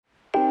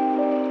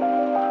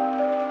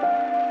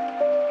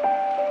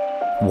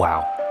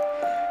Wow.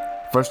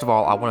 First of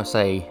all, I want to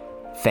say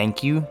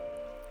thank you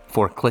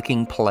for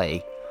clicking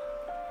play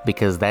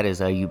because that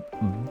is a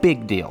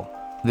big deal.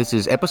 This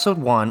is episode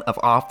 1 of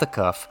Off the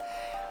Cuff.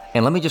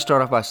 And let me just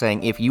start off by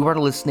saying if you are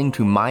listening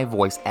to my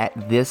voice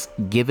at this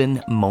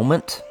given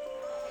moment,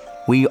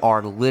 we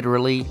are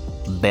literally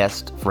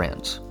best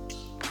friends.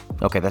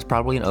 Okay, that's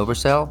probably an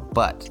oversell,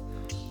 but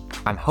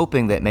I'm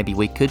hoping that maybe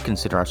we could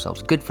consider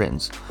ourselves good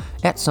friends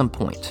at some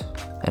point.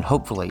 And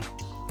hopefully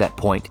that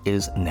point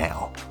is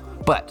now.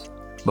 But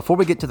before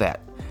we get to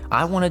that,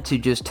 I wanted to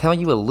just tell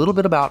you a little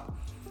bit about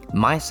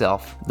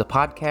myself, the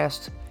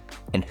podcast,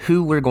 and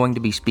who we're going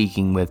to be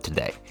speaking with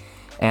today.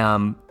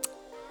 One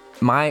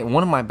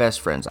of my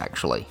best friends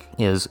actually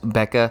is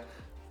Becca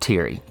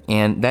Terry,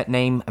 and that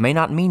name may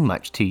not mean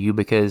much to you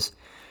because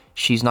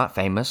she's not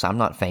famous, I'm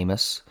not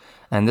famous,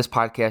 and this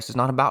podcast is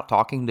not about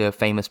talking to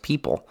famous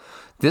people.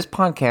 This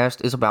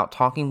podcast is about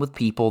talking with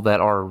people that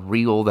are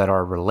real, that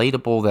are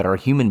relatable, that are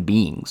human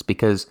beings,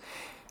 because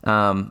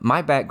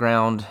my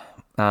background,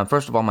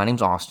 first of all, my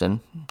name's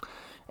Austin,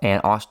 and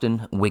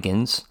Austin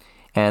Wiggins,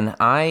 and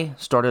I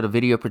started a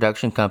video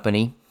production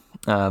company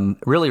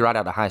really right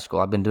out of high school.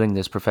 I've been doing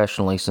this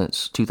professionally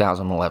since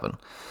 2011,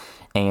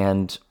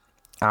 and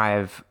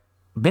I've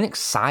been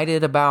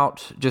excited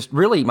about just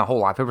really my whole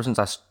life, since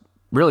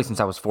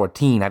I was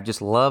 14. I've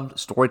just loved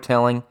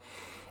storytelling,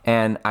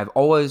 and I've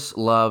always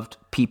loved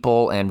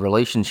people and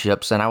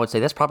relationships, and I would say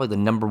that's probably the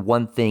number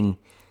one thing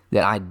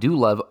that I do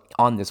love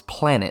on this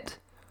planet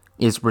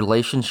is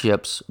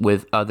relationships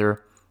with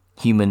other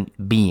human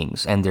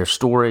beings and their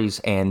stories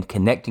and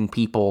connecting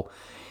people.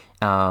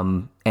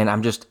 And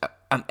I'm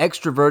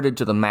extroverted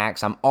to the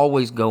max. I'm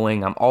always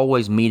going. I'm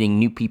always meeting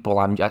new people.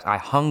 I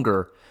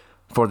hunger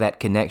for that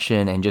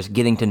connection and just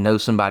getting to know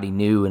somebody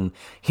new and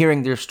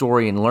hearing their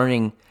story and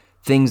learning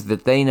things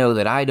that they know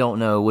that I don't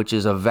know, which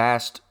is a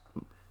vast,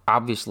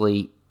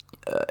 obviously,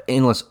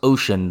 endless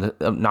ocean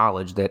of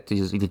knowledge that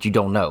you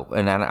don't know.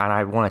 And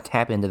I want to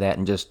tap into that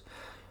and just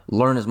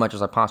learn as much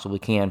as I possibly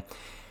can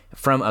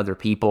from other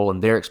people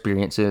and their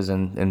experiences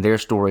and their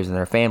stories and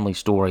their family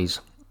stories.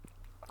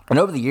 And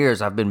over the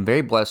years, I've been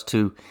very blessed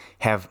to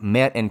have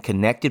met and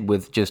connected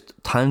with just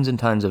tons and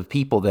tons of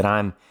people that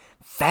I'm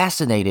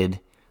fascinated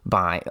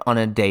by on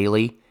a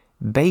daily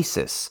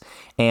basis.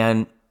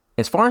 And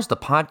as far as the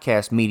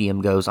podcast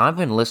medium goes, I've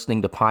been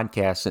listening to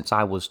podcasts since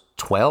I was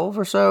 12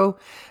 or so.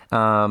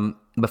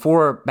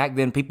 Back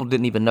then, people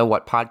didn't even know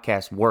what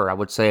podcasts were. I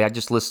would say I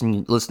just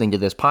listening to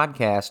this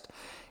podcast,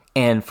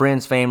 and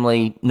friends,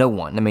 family, no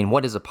one. I mean,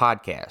 what is a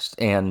podcast?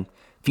 And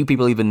few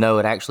people even know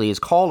it actually is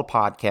called a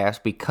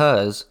podcast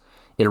because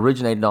it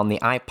originated on the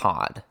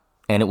iPod,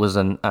 and it was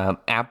an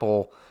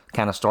Apple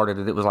kind of started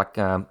it. It was like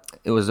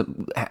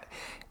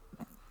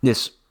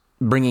this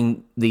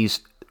bringing these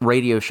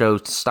radio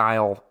shows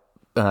style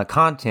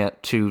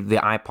content to the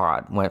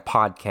iPod when it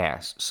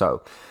podcast.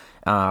 So,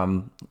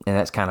 and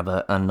that's kind of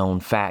an unknown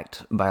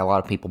fact by a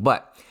lot of people.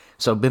 But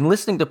so I've been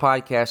listening to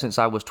podcasts since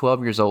I was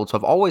 12 years old. So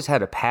I've always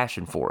had a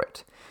passion for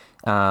it,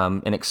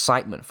 an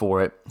excitement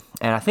for it.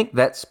 And I think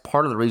that's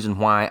part of the reason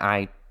why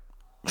I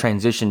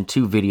transitioned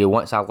to video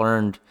once I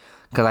learned,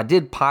 because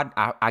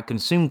I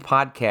consumed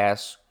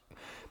podcasts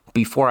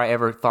before I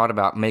ever thought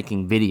about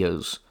making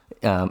videos,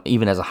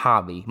 even as a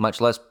hobby,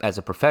 much less as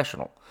a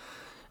professional.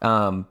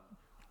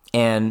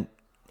 And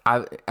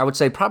I would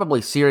say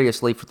probably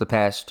seriously for the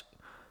past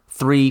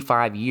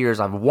 3-5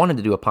 years, I've wanted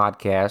to do a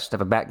podcast. I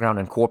have a background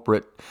in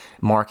corporate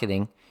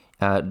marketing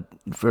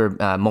for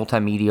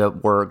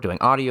multimedia work, doing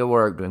audio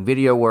work, doing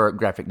video work,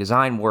 graphic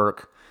design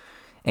work.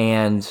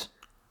 And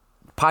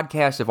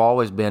podcasts have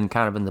always been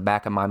kind of in the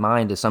back of my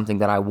mind as something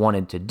that I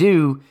wanted to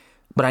do,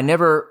 but I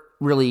never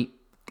really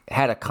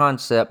had a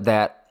concept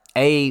that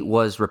A,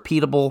 was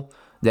repeatable,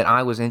 that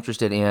I was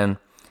interested in,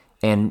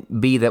 and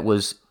B, that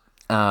was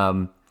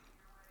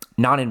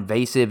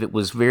non-invasive. It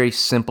was very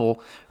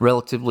simple,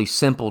 relatively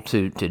simple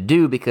to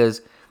do,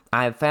 because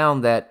I have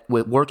found that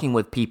with working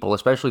with people,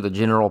 especially the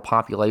general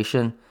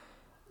population,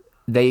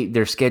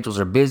 their schedules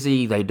are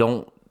busy.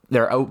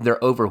 They're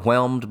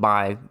overwhelmed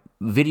by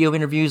video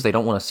interviews. They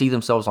don't want to see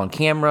themselves on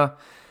camera,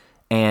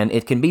 and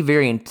it can be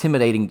very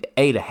intimidating,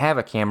 A, to have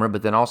a camera,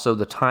 but then also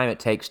the time it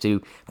takes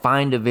to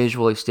find a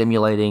visually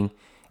stimulating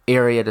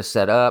area to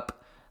set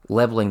up,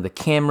 leveling the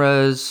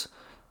cameras,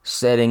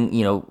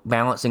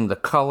 balancing the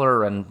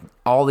color and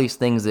all these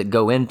things that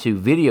go into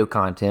video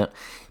content.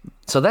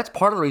 So that's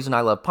part of the reason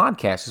I love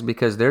podcasts, is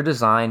because they're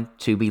designed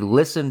to be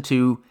listened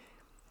to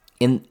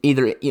in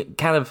either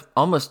kind of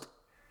almost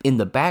in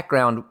the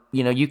background.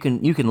 You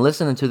can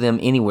listen to them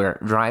anywhere,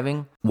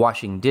 driving,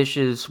 washing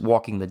dishes,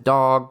 walking the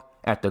dog,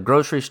 at the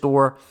grocery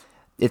store.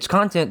 It's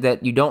content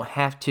that you don't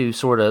have to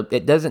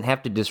it doesn't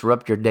have to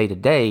disrupt your day to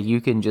day.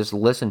 You can just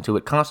listen to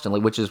it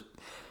constantly, which is,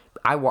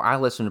 I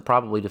listen to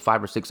probably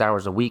 5 or 6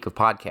 hours a week of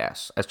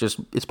podcasts.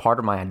 It's part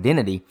of my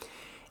identity.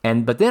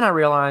 But then I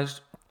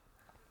realized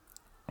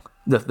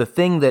the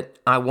thing that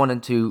I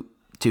wanted to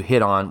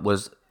hit on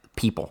was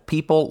people.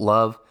 People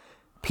love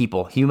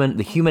people.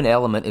 The human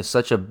element is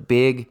such a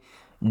big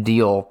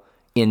deal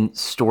in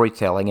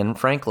storytelling. And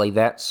frankly,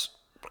 that's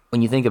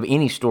when you think of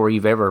any story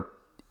you've ever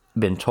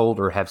been told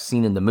or have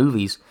seen in the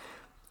movies,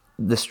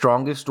 the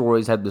strongest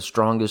stories have the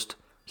strongest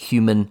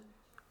human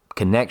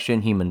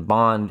connection, human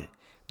bond,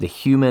 the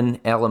human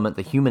element,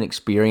 the human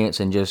experience,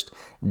 and just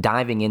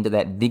diving into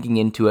that, digging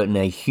into it in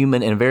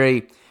a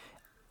very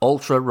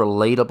ultra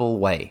relatable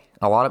way.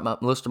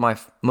 Most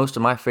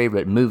of my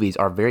favorite movies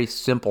are very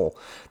simple.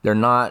 They're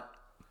not,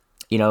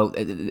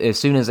 as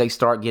soon as they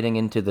start getting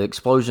into the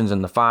explosions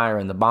and the fire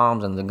and the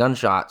bombs and the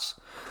gunshots,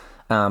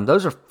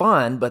 those are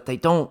fun, but they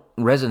don't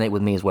resonate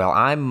with me as well.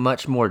 I'm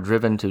much more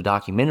driven to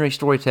documentary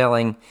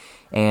storytelling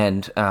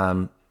and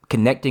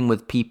connecting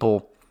with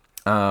people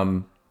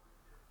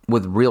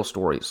with real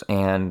stories,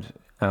 and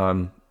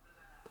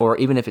or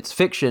even if it's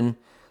fiction,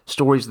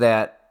 stories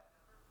that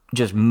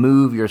just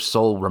move your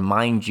soul,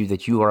 remind you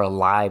that you are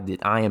alive,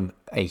 that I am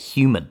a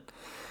human.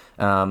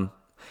 And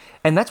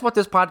that's what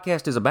this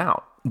podcast is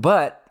about.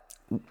 But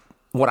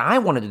what I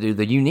wanted to do,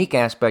 the unique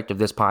aspect of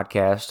this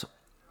podcast,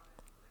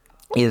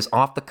 is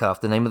Off the Cuff,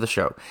 the name of the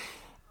show.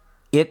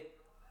 It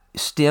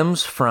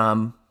stems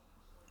from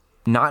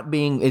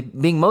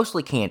being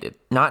mostly candid,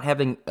 not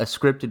having a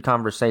scripted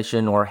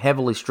conversation or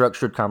heavily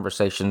structured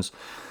conversations,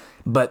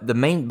 but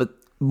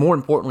more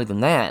importantly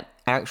than that,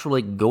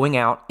 actually going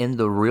out in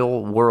the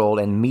real world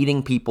and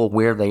meeting people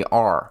where they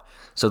are.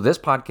 So this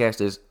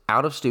podcast is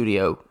out of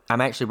studio.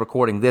 I'm actually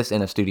recording this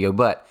in a studio,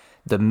 but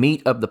the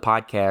meat of the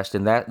podcast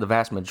and the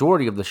vast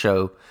majority of the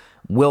show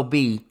will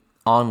be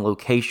on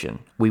location.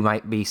 We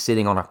might be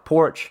sitting on a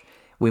porch.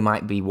 We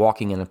might be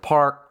walking in a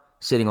park,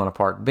 sitting on a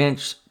park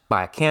bench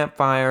by a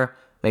campfire,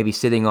 maybe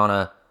sitting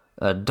on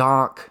a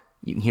dock.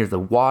 You can hear the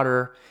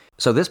water.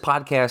 So this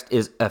podcast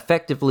is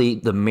effectively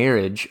the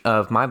marriage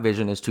of my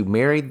vision is to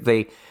marry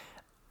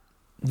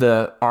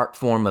the art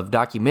form of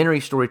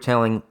documentary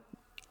storytelling,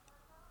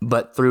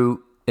 but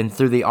through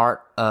the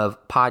art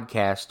of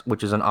podcast,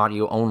 which is an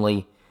audio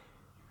only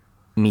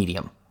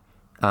medium.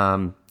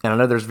 And I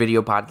know there's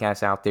video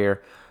podcasts out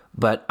there,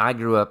 but I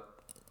grew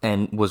up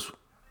and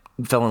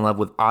fell in love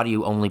with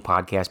audio only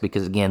podcasts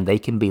because, again, they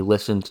can be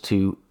listened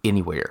to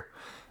anywhere.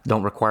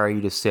 Don't require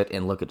you to sit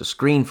and look at the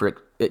screen for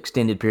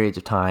extended periods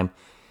of time,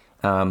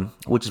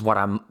 which is what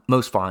I'm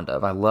most fond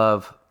of. I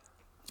love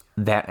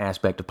that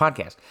aspect of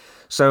podcasts.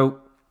 So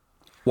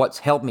what's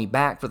held me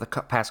back for the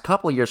past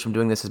couple of years from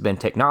doing this has been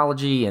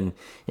technology. And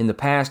in the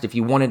past, if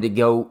you wanted to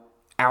go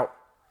out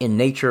in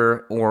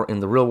nature or in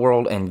the real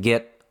world and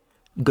get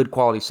good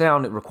quality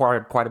sound, it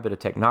required quite a bit of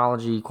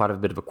technology, quite a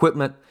bit of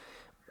equipment.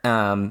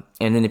 And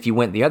then if you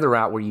went the other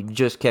route where you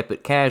just kept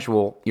it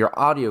casual, your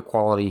audio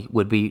quality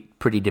would be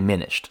pretty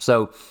diminished.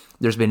 So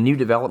there's been new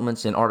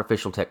developments in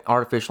artificial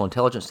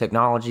intelligence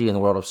technology in the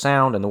world of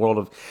sound and the world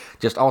of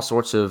just all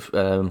sorts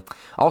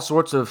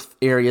of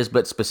areas,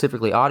 but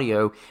specifically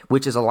audio,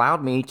 which has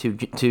allowed me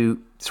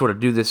to sort of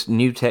do this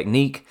new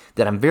technique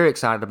that I'm very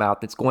excited about.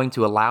 That's going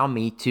to allow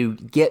me to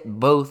get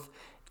both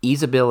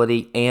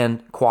easeability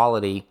and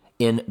quality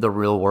in the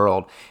real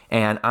world.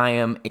 And I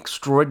am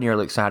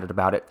extraordinarily excited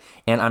about it.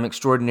 And I'm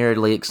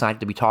extraordinarily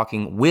excited to be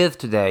talking with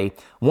today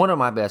one of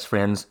my best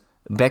friends,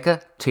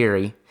 Becca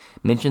Terry.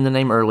 Mentioned the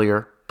name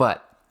earlier,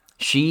 but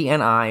she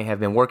and I have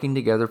been working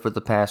together for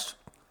the past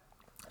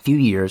few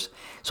years.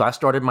 So I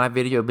started my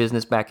video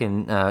business back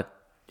in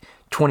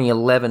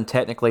 2011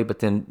 technically, but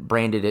then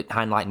branded it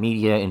Hindlight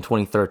Media in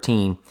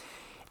 2013.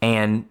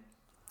 And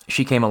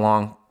she came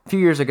along a few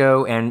years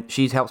ago, and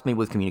she helps me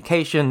with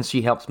communications.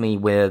 She helps me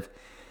with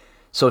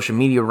social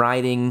media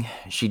writing.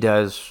 She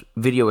does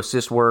video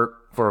assist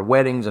work for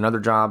weddings and other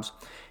jobs.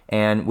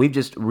 And we've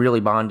just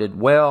really bonded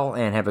well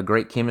and have a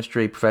great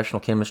chemistry, professional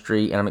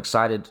chemistry, and I'm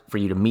excited for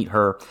you to meet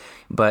her.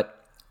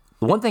 But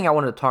the one thing I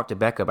wanted to talk to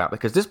Becca about,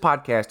 because this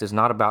podcast is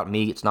not about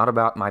me, it's not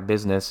about my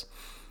business,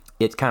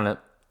 it's kind of,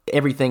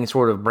 everything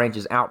sort of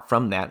branches out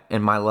from that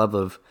and my love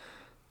of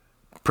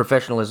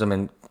professionalism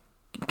and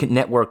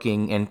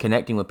networking and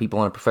connecting with people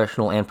on a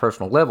professional and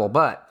personal level.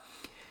 But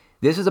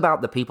this is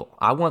about the people.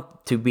 I want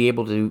to be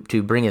able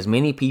to bring as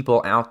many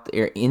people out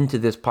there into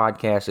this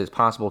podcast as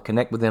possible,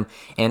 connect with them,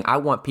 and I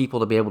want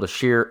people to be able to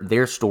share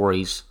their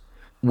stories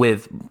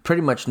with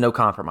pretty much no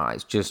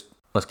compromise. Just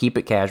let's keep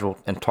it casual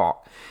and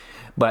talk.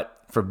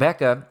 But for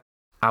Becca,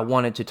 I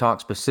wanted to talk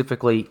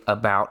specifically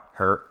about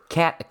her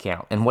cat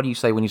account. And what do you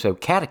say when you say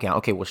cat account?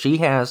 Okay, well, she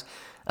has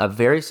a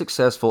very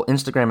successful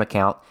Instagram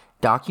account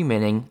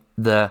documenting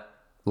the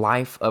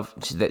life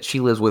that she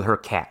lives with her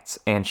cats.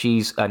 And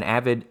she's an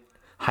avid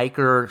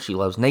hiker. She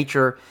loves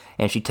nature,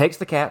 and she takes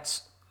the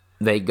cats,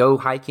 they go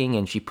hiking,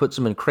 and she puts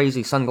them in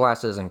crazy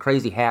sunglasses and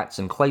crazy hats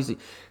and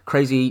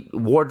crazy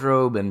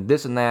wardrobe and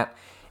this and that,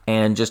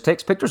 and just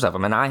takes pictures of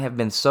them. And I have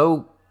been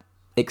so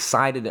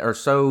excited or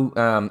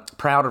so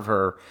proud of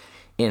her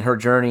in her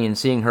journey and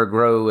seeing her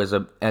grow as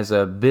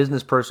a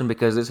business person,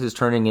 because this is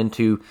turning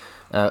into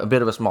a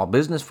bit of a small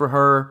business for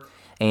her,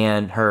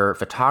 and her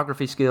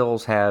photography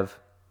skills have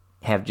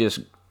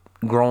just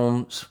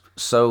grown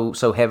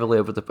so heavily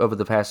over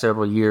the past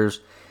several years.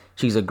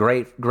 She's a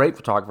great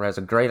photographer, has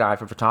a great eye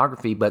for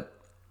photography, but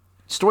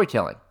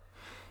storytelling.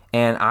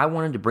 And I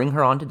wanted to bring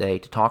her on today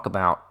to talk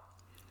about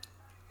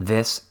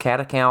this cat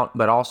account,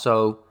 but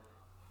also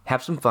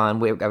have some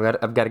fun.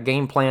 I've got a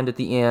game planned at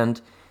the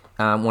end.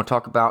 I want to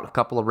talk about a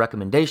couple of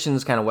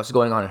recommendations, kind of what's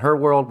going on in her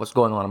world, what's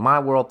going on in my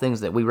world, things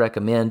that we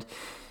recommend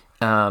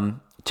to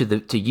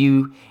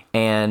you.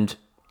 And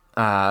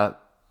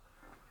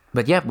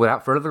but yeah,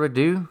 without further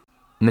ado,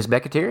 Miss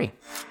Becca Terry.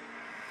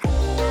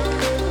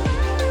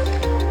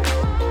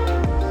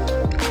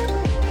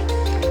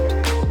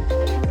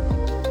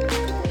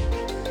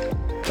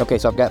 Okay,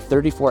 so I've got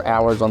 34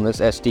 hours on this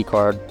SD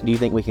card. Do you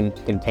think we can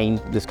contain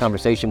this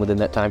conversation within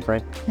that time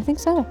frame? I think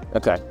so.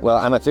 Okay, well,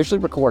 I'm officially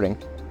recording,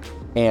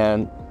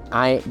 and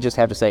I just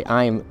have to say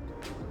I am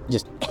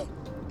just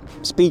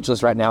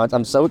speechless right now.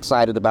 I'm so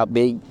excited about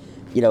being,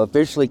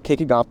 officially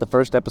kicking off the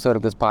first episode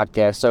of this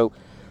podcast. So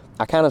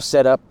I kind of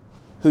set up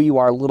who you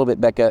are a little bit,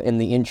 Becca, in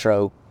the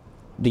intro.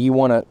 Do you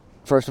want to,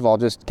 first of all,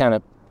 just kind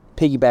of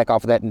piggyback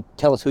off of that and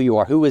tell us who you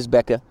are? Who is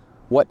Becca?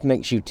 What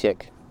makes you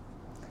tick?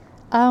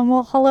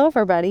 Well, hello,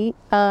 everybody.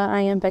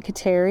 I am Becca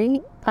Terry.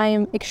 I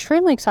am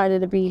extremely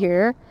excited to be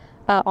here.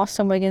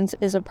 Austin Wiggins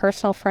is a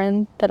personal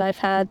friend that I've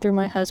had through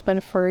my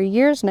husband for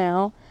years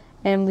now,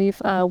 and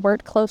we've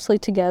worked closely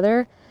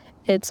together.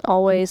 It's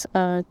always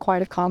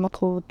quite a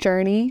comical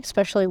journey,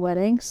 especially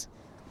weddings.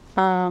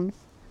 But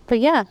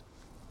yeah,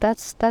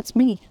 that's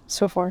me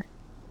so far.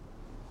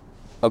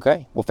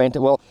 Okay, well,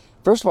 fantastic. Well,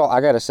 first of all,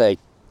 I got to say,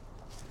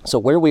 so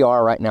where we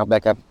are right now,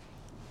 Becca,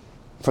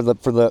 for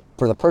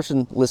the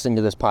person listening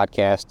to this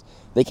podcast,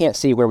 they can't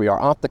see where we are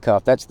off the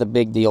cuff. That's the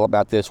big deal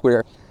about this.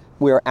 We're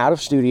out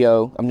of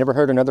studio. I've never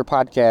heard another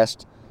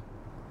podcast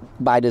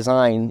by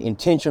design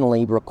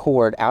intentionally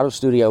record out of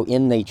studio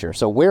in nature.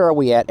 So where are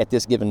we at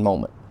this given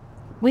moment?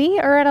 We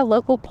are at a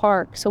local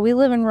park. So we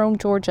live in Rome,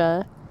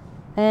 Georgia,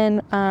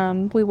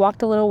 and we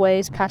walked a little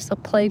ways past the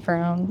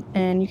playground,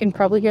 and you can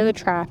probably hear the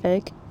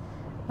traffic.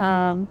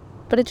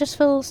 But it just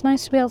feels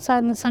nice to be outside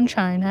in the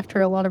sunshine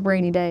after a lot of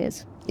rainy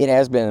days. It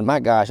has been, my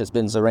gosh, it's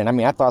been so rainy. I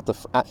mean, I thought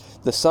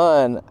the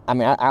sun,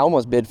 I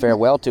almost bid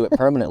farewell to it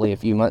permanently a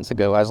few months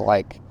ago. I was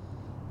like,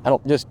 I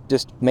don't,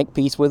 just make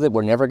peace with it.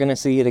 We're never going to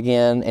see it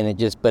again.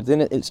 And but then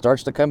it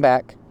starts to come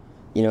back,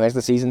 as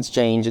the seasons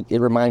change.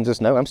 It reminds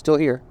us, no, I'm still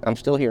here.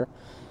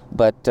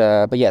 But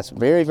yes,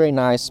 very, very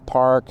nice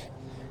park,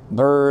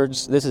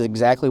 birds. This is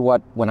exactly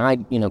what, when I,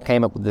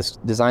 came up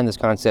with designed this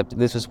concept,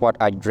 this is what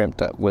I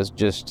dreamt of, was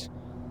just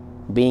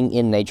being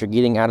in nature,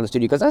 getting out of the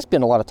studio. Because I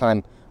spend a lot of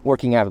time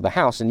working out of the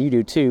house, and you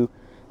do too,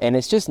 and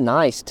it's just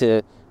nice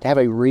to have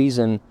a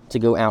reason to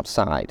go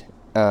outside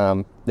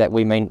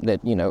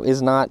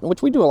is not,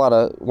 which we do a lot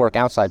of work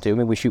outside too. I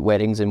mean, we shoot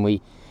weddings, and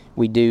we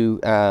do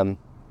a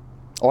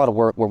lot of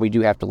work where we do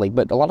have to leave,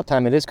 but a lot of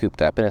time it is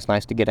cooped up, and it's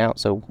nice to get out.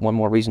 So one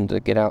more reason to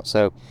get out.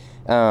 So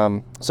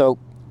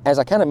as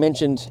I kind of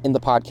mentioned in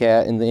the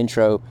podcast, in the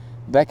intro,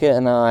 Becca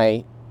and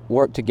I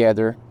work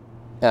together,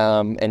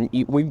 and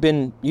you've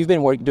been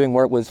doing work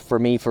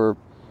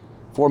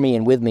for me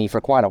and with me for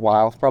quite a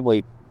while,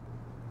 probably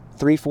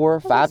 3, 4,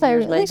 5 years,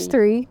 maybe? At least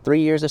 3. 3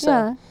 years or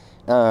so.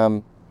 Yeah.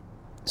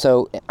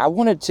 So I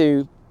wanted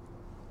to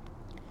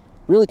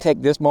really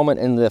take this moment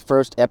in the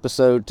first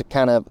episode to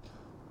kind of,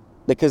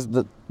 because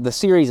the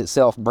series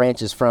itself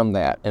branches from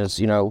that, as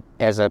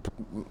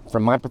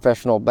from my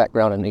professional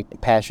background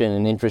and passion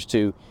and interest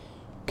to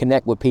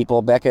connect with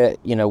people. Becca,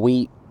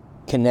 we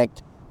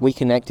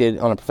connected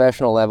on a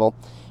professional level,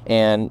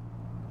 and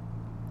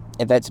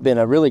that's been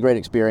a really great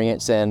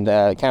experience. And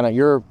kind of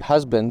your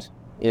husband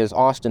is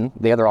Austin,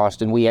 the other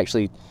Austin. We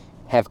actually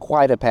have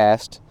quite a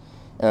past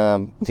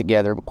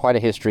together, quite a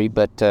history.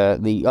 But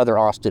the other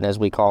Austin, as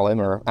we call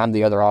him, or I'm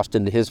the other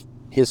Austin to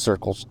his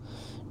circles.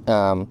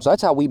 So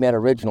that's how we met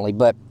originally.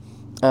 But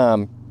I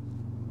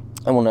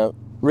want to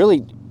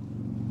really,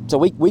 so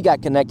we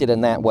got connected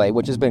in that way,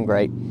 which has been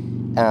great.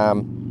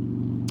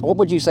 What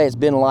would you say it's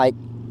been like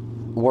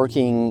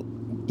working?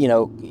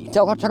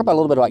 Talk about a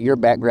little bit about your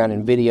background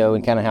in video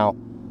and kind of how,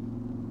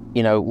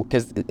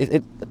 because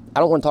I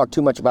don't want to talk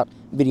too much about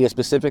video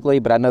specifically,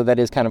 but I know that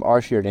is kind of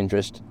our shared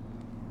interest.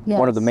 Yes.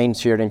 One of the main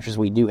shared interests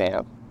we do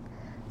have.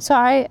 So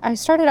I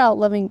started out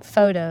loving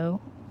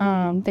photo,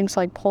 things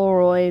like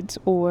Polaroids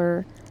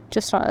or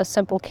just a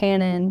simple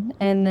Canon,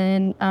 and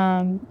then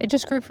it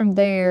just grew from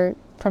there,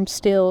 from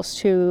stills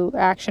to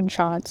action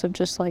shots of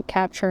just like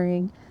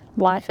capturing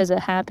life as it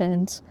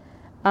happens.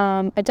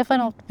 I definitely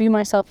don't view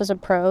myself as a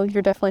pro.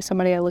 You're definitely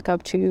somebody I look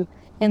up to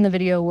in the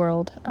video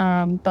world.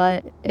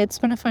 But it's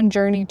been a fun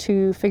journey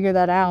to figure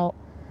that out,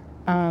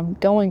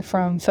 going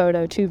from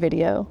photo to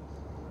video.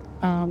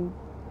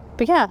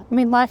 But yeah,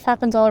 life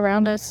happens all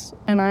around us,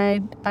 and I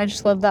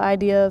just love the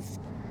idea of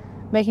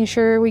making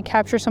sure we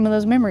capture some of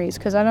those memories,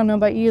 because I don't know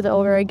about you, the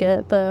older I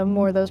get, the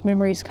more those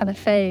memories kind of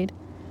fade.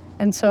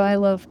 And so I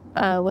love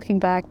looking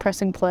back,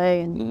 pressing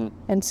play,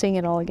 and seeing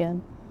it all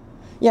again.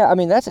 Yeah,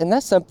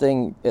 that's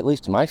something, at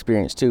least in my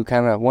experience too,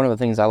 kind of one of the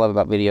things I love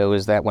about video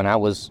is that when I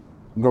was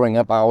growing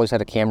up, I always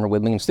had a camera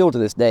with me, and still to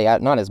this day,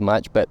 not as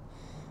much, but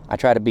I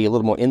try to be a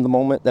little more in the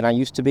moment than I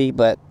used to be.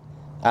 But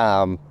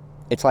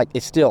it's like,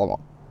 it's still,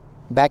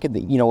 back at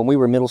the, when we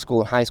were in middle school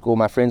and high school,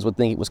 my friends would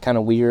think it was kind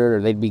of weird,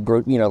 or they'd be,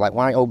 like,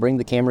 why, bring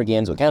the camera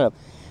again. So it kind of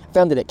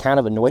found that it kind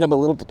of annoyed them a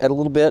little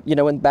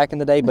bit, back in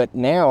the day. But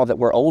now that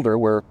we're older,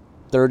 we're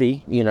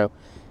 30,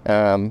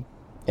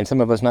 and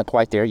some of us not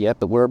quite there yet,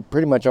 but we're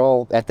pretty much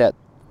all at that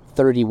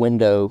 30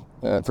 window,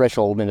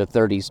 threshold into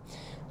 30s.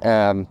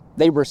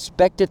 They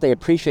respect it, they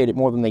appreciate it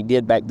more than they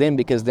did back then,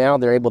 because now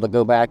they're able to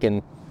go back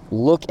and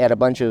look at a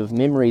bunch of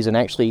memories and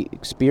actually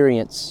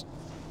experience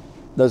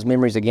those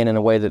memories again in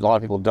a way that a lot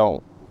of people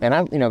don't.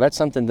 And that's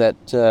something that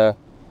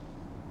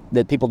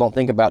that people don't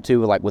think about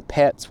too, like with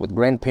pets, with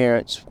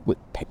grandparents,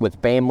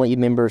 with family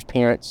members,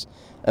 parents.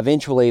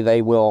 Eventually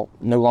they will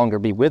no longer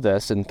be with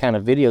us, and kind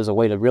of video is a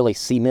way to really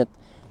cement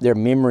their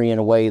memory in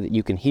a way that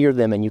you can hear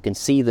them and you can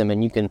see them,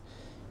 and you can,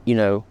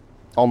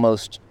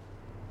 almost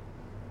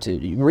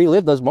to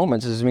relive those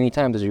moments as many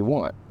times as you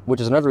want,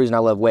 which is another reason I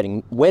love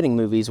wedding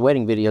movies,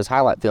 wedding videos,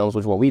 highlight films,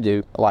 which is what we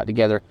do a lot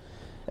together.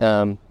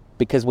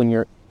 Because when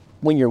you're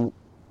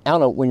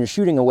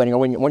shooting a wedding, or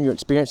when you're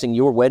experiencing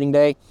your wedding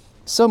day,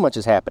 so much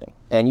is happening,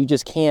 and you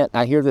just can't.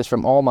 I hear this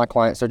from all my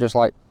clients. They're just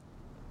like,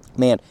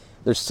 man,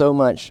 there's so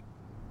much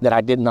that I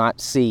did not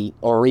see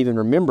or even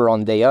remember on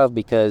the day of,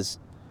 because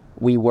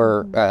we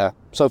were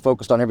so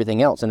focused on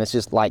everything else, and it's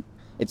just like,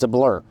 it's a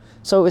blur.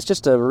 So it's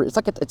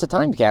a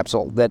time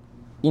capsule that,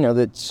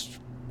 it's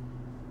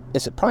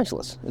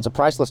priceless. It's a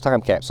priceless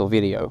time capsule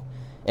video,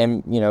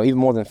 and even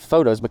more than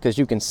photos, because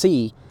you can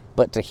see,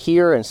 but to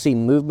hear and see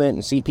movement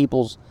and see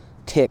people's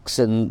tics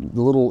and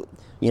little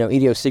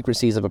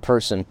idiosyncrasies of a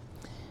person,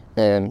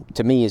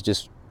 to me is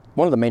just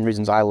one of the main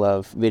reasons I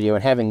love video.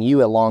 And having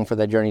you along for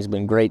that journey has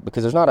been great,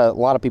 because there's not a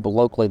lot of people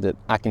locally that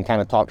I can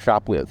kind of talk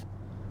shop with,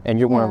 and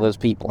you're one of those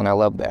people, and I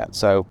love that.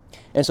 So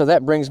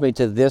that brings me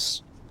to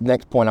this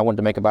next point I wanted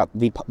to make about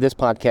this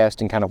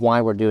podcast and kind of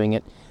why we're doing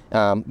it.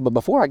 But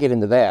before I get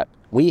into that,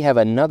 we have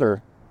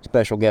another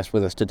special guest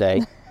with us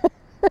today.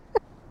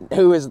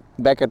 Who is,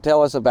 Becca,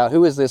 tell us about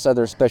who is this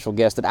other special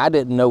guest that I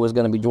didn't know was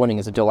going to be joining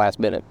us until last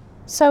minute.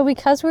 So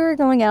because we were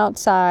going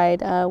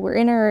outside, we're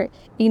in our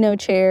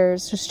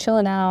chairs, just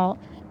chilling out.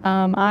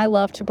 I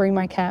love to bring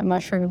my cat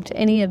Mushroom to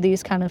any of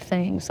these kind of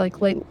things. Like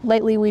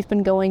lately we've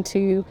been going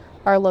to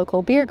our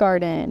local beer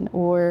garden,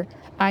 or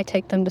I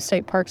take them to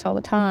state parks all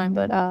the time.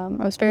 But I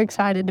was very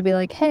excited to be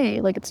like,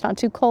 hey, like, it's not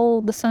too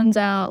cold, the sun's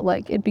out,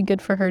 like, it'd be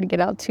good for her to get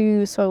out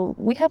too. So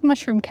we have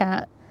Mushroom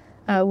Cat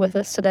with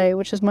us today,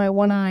 which is my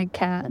one-eyed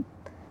cat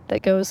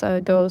that goes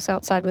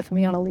outside with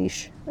me on a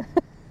leash.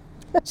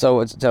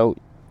 So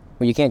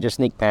you can't just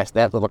sneak past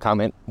that little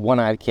comment,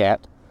 one-eyed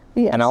cat.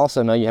 Yes. And I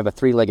also know you have a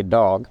three-legged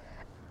dog.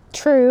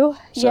 True.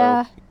 So,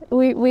 yeah.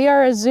 We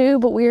are a zoo,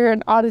 but we're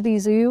an oddity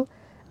zoo.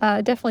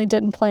 Definitely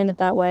didn't plan it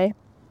that way.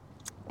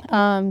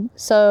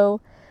 So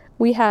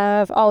we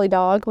have Ollie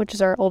Dog, which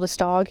is our oldest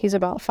dog. He's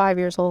about 5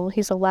 years old.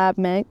 He's a lab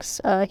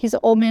mix. He's an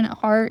old man at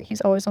heart.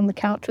 He's always on the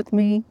couch with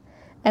me.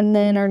 And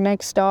then our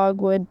next dog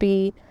would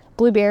be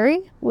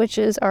Blueberry, which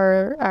is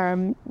our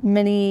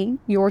mini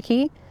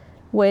Yorkie,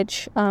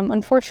 which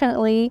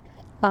unfortunately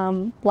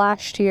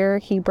last year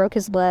he broke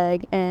his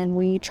leg, and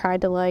we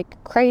tried to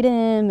crate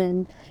him,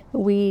 and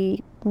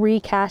we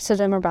recasted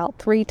him about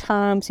 3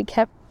 times. He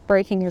kept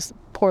breaking his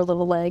poor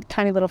little leg,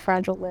 tiny little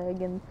fragile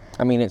leg, and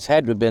I mean, it's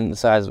had to have been the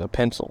size of a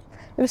pencil.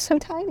 It was so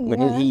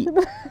tiny.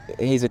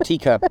 He's a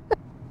teacup.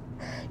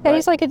 Yeah,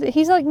 right?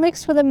 he's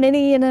mixed with a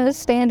mini and a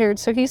standard,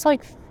 so he's I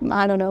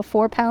don't know,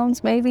 4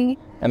 pounds maybe.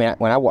 I mean,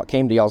 when I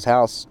came to y'all's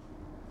house,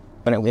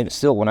 when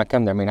I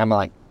come there, I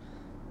mean,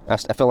 I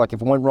feel like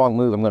if one wrong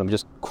move, I'm going to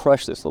just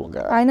crush this little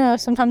guy. I know.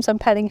 Sometimes I'm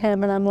petting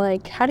him, and I'm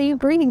like, how do you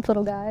breathe,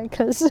 little guy?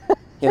 Because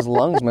his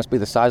lungs must be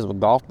the size of a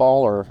golf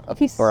ball or a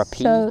pea.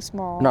 So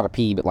small. Not a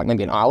pea, but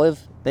maybe an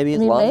olive. Maybe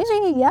his lungs.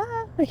 Maybe,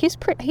 yeah. He's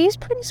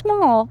pretty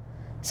small.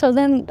 So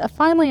then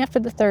finally after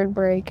the 3rd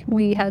break,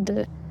 we had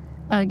to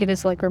get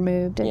his leg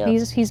removed, and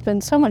he's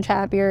been so much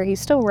happier. He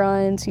still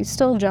runs. He's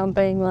still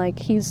jumping.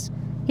 He's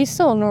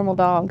still a normal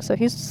dog, so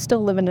he's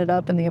still living it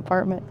up in the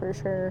apartment for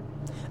sure.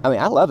 I mean,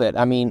 I love it.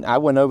 I mean, I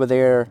went over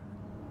there.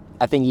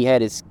 I think he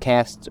had his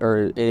cast,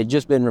 or it had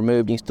just been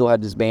removed. He still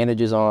had his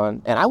bandages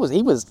on, and I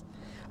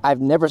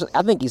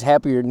think he's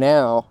happier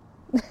now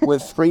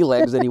with 3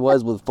 legs than he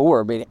was with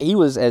 4. I mean, he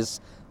was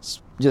as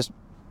just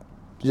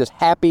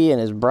happy and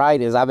as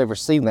bright as I've ever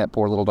seen that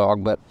poor little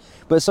dog. But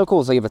it's so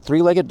cool. So you have a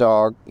 3-legged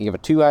dog, you have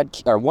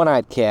a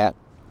one-eyed cat,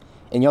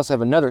 and you also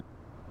have another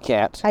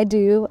cat. I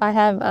do. I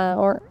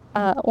have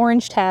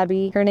Orange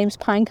Tabby. Her name's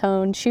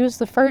Pinecone. She was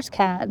the first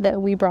cat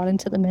that we brought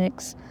into the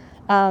mix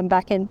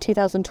back in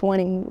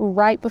 2020,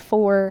 right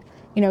before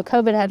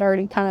COVID had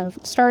already kind of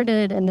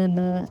started, and then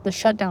the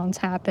shutdowns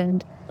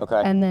happened.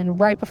 Okay. And then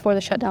right before the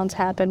shutdowns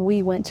happened,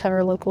 we went to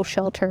our local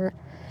shelter,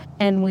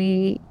 and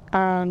she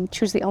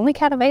was the only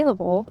cat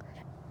available.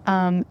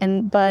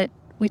 But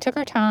we took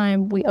our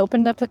time. We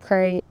opened up the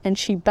crate, and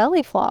she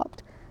belly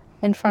flopped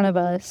in front of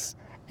us,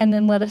 and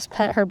then let us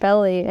pet her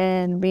belly.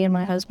 And me and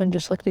my husband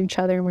just looked at each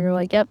other, and we were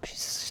like, "Yep,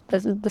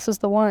 this is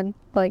the one."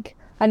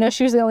 I know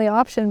she was the only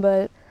option,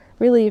 but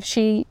really, if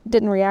she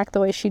didn't react the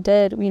way she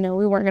did, we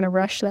weren't going to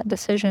rush that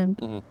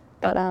decision.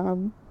 But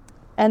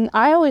and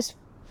I always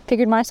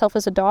figured myself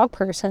as a dog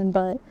person,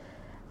 but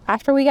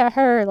after we got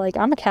her, like,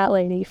 I'm a cat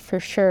lady for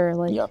sure.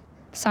 Like,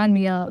 sign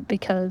me up,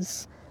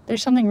 because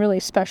there's something really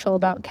special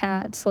about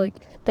cats. Like,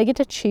 they get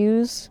to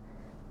choose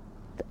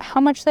how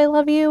much they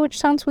love you, which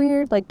sounds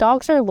weird. Like,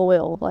 dogs are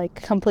loyal, like,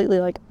 completely,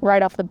 like,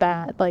 right off the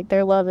bat. Like,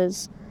 their love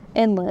is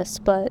endless,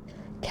 but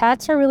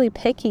cats are really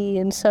picky,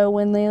 and so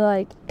when they,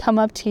 like, come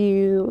up to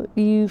you,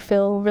 you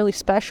feel really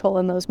special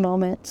in those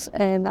moments.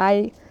 And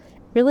I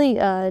really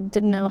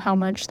didn't know how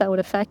much that would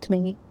affect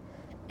me.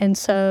 And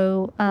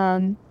so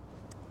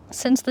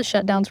since the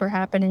shutdowns were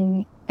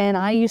happening, and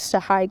I used to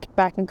hike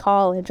back in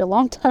college a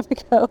long time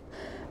ago,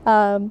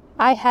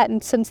 I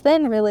hadn't since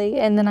then, really.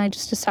 And then I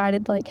just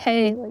decided, like,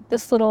 hey, like,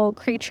 this little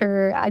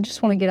creature, I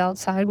just want to get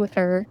outside with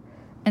her.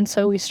 And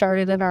so we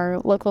started in our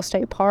local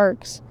state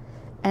parks,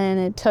 and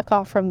it took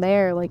off from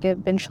there. Like,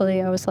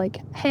 eventually I was like,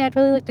 hey, I'd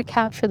really like to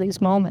capture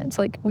these moments,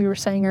 like we were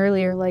saying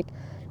earlier, like,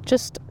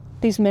 just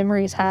these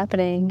memories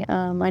happening.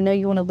 I know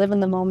you want to live in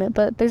the moment,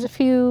 but there's a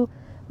few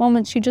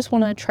moments you just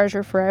want to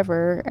treasure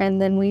forever. And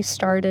then we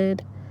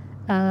started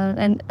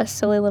a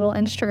silly little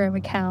Instagram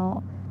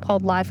account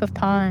called Life of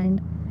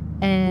Pine,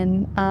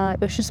 and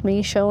it was just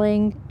me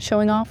showing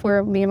off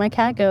where me and my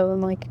cat go,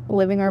 and, like,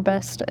 living our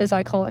best, as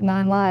I call it,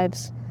 9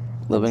 lives.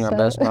 Living our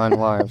best 9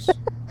 lives.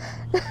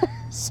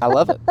 I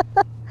love it.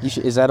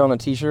 Is that on a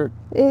t-shirt?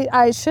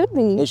 I should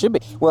be. It should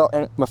be. Well,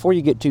 and before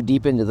you get too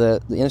deep into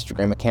the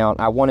Instagram account,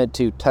 I wanted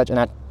to touch,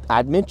 and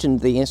I'd mentioned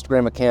the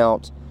Instagram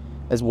account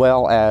as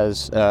well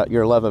as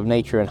your love of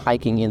nature and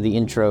hiking in the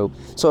intro.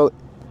 So,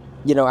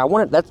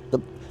 that's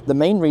the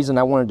main reason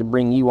I wanted to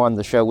bring you on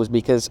the show was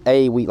because,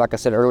 like I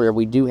said earlier,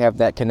 we do have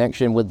that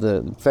connection with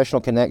the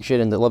professional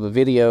connection and the love of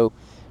video.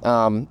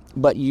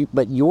 But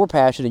your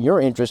passion and your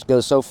interest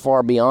goes so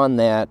far beyond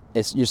that.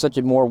 You're such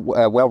a more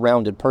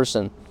well-rounded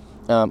person,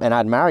 and I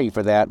admire you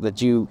for that.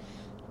 That you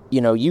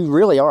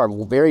really are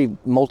very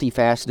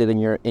multifaceted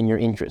in your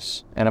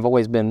interests, and I've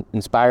always been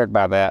inspired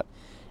by that.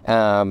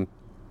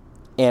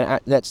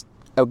 That's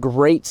a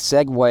great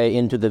segue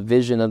into the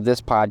vision of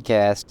this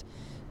podcast,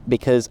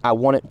 because I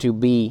want it to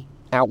be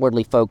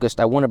outwardly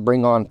focused. I want to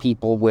bring on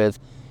people that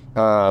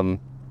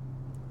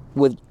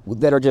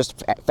are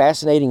just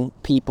fascinating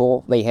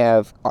people. They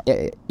have,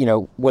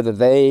 whether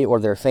they or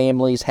their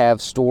families have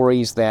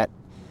stories that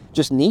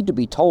just need to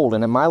be told.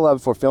 And in my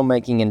love for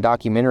filmmaking and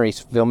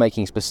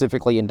filmmaking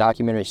specifically and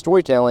documentary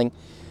storytelling,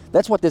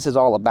 that's what this is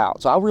all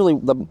about. So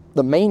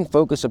the main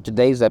focus of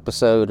today's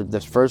episode,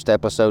 this first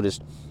episode,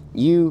 is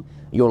your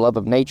love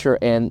of nature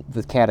and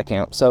the cat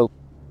account. So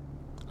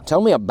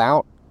tell me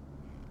about,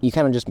 you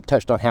kind of just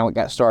touched on how it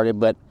got started,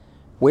 but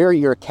where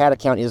your cat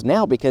account is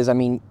now, because, I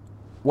mean,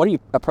 what are you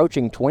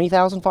approaching,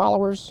 20,000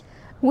 followers?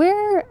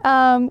 We're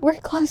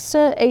close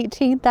to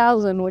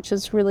 18,000, which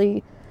is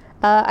really,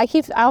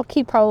 I'll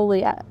keep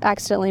probably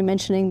accidentally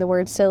mentioning the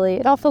word silly.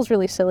 It all feels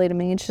really silly to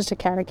me. It's just a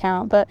cat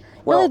account, but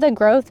really the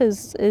growth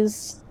is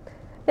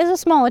a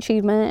small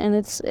achievement,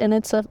 and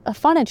it's a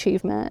fun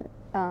achievement.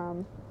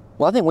 Well,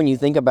 I think when you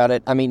think about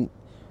it, I mean,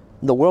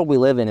 the world we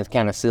live in is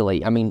kind of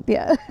silly. I mean,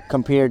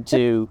 compared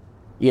to,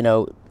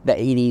 the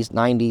 80s,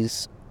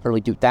 90s,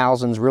 early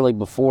 2000s, really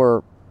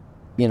before,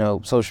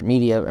 social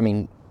media. I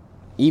mean,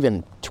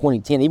 even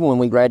 2010, even when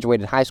we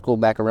graduated high school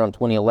back around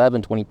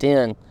 2011,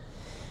 2010,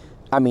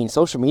 I mean,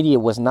 social media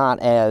was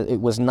it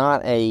was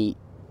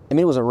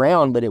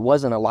around, but it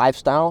wasn't a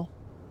lifestyle.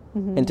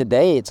 Mm-hmm. And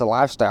today it's a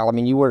lifestyle. I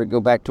mean, you were to go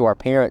back to our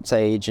parents'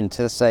 age and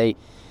to say,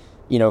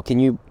 can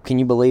you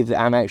believe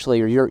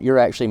that you're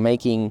actually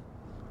making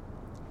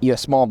a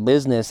small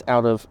business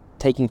out of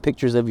taking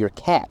pictures of your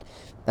cat,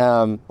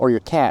 or your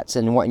cats,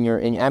 and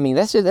I mean,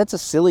 that's a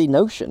silly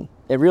notion.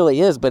 It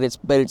really is, but it's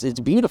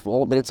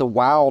beautiful, but it's a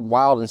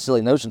wild and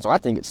silly notion. So I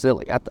think it's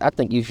silly. I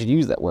think you should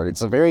use that word.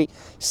 It's a very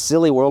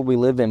silly world we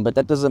live in, but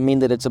that doesn't mean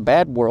that it's a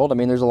bad world. I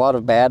mean, there's a lot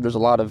of bad, there's a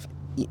lot of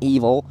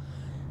evil,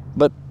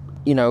 but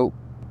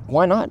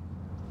why not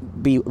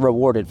be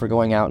rewarded for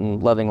going out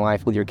and loving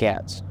life with your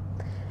cats?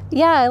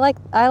 Yeah, I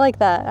like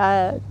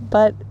that.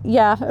 But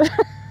yeah,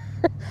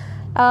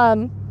 I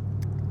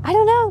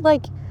don't know.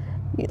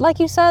 Like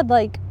you said,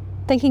 like,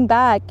 thinking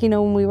back,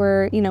 when we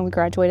were, we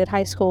graduated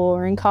high school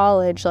or in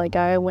college, like,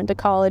 I went to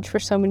college for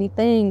so many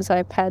things.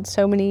 I've had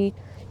so many,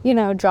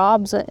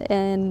 jobs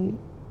in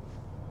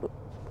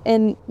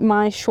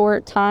my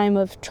short time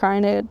of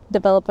trying to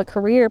develop a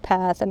career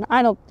path. And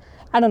I don't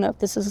know if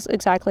this is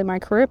exactly my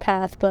career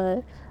path,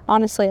 but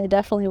honestly, I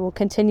definitely will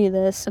continue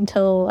this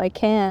until I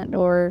can't,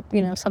 or,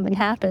 something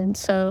happens.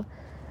 So,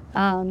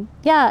 cat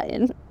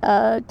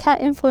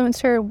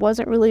influencer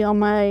wasn't really on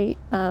my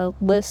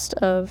list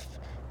of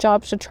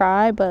jobs to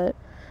try, but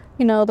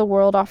the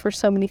world offers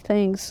so many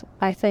things.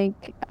 I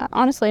think,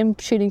 honestly, I'm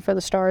shooting for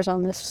the stars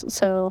on this,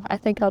 so I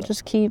think I'll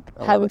just keep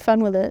having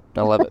fun with it.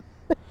 I love it.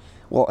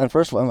 Well, and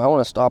first of all, I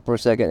want to stop for a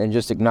second and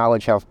just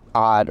acknowledge how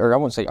odd, or I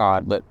wouldn't say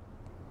odd, but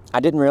I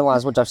didn't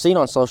realize, which I've seen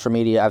on social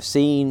media,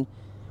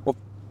 well,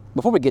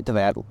 before we get to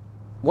that,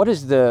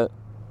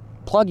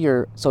 plug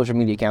your social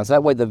media accounts,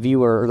 that way the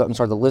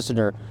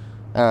listener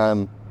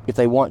if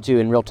they want to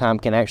in real time,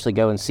 can actually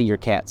go and see your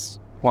cats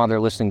while they're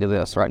listening to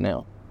this right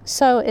now?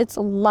 So it's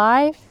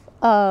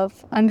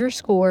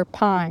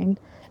life_of_pine.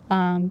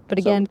 But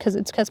again,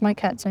 because my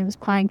cat's name is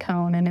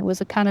Pinecone, and it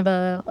was a kind of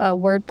a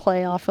word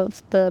play off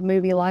of the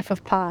movie Life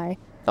of Pi.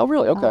 Oh,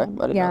 really? Okay. I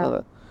didn't know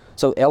that.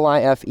 So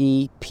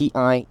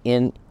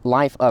LIFEPIN,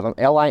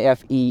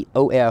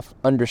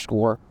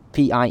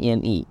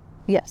 LIFEOF_PINE.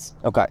 Yes.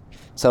 Okay.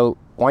 So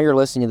while you're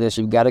listening to this,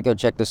 you've got to go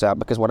check this out,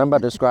 because what I'm about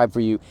to describe for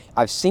you,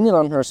 I've seen it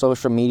on her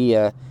social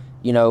media,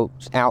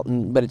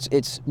 but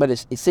it's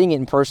seeing it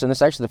in person.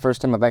 It's actually the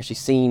first time I've actually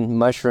seen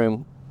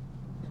Mushroom,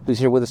 who's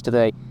here with us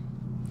today,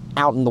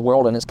 out in the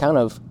world, and it's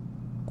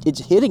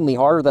hitting me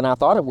harder than I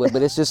thought it would,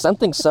 but it's just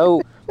something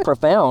so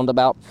profound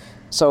about.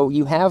 So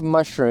you have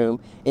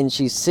Mushroom, and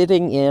she's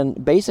sitting in,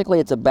 basically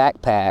it's a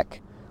backpack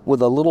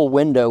with a little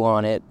window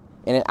on it,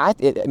 and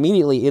it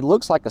immediately, it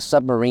looks like a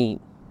submarine.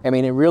 I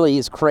mean, it really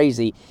is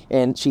crazy,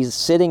 and she's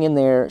sitting in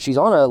there. She's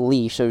on a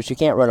leash, so she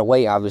can't run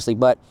away, obviously,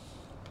 but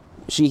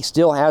she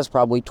still has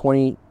probably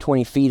 20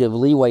 feet of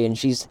leeway, and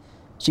she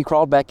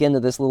crawled back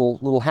into this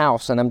little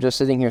house, and I'm just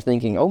sitting here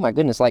thinking, oh my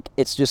goodness, like,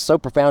 it's just so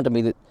profound to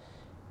me that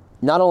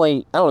not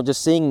only, I don't know,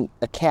 just seeing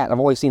a cat, I've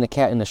always seen a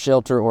cat in a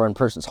shelter or in a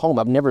person's home.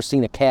 I've never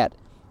seen a cat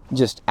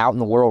just out in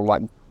the world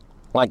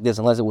like this,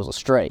 unless it was a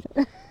stray.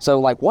 So,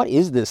 like, what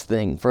is this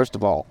thing, first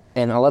of all?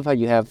 And I love how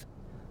you have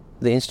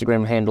the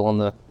Instagram handle on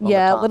the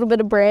Yeah, top. a little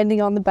bit of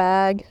branding on the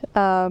bag.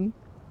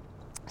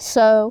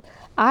 So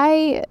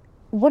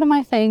one of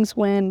my things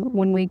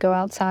when we go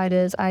outside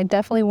is I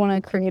definitely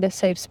want to create a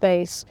safe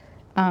space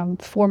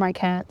for my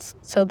cats.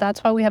 So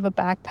that's why we have a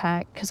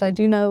backpack, because I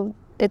do know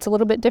it's a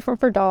little bit different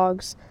for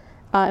dogs,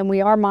 and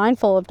we are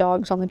mindful of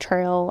dogs on the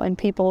trail and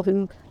people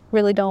who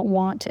really don't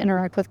want to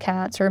interact with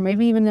cats, or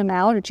maybe even an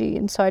allergy.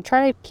 And so I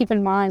try to keep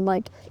in mind,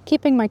 like,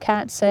 keeping my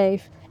cats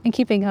safe and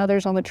keeping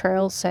others on the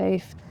trail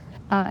safe.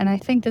 And I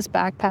think this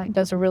backpack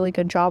does a really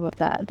good job of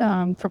that.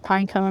 For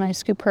Pinecone, I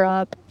scoop her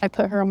up, I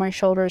put her on my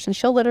shoulders, and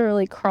she'll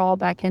literally crawl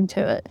back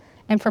into it.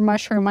 And for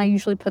Mushroom, I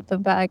usually put the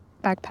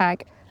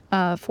backpack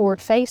forward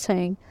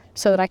facing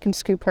so that I can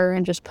scoop her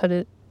and just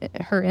put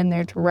her in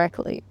there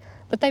directly.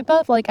 But they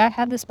both, like, I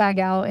have this bag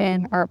out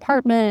in our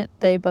apartment.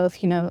 They both,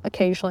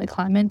 occasionally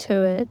climb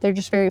into it. They're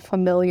just very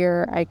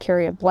familiar. I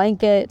carry a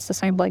blanket. It's the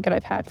same blanket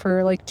I've had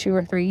for like 2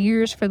 or 3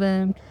 years for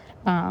them.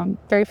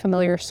 Very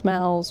familiar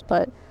smells.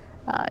 But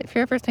if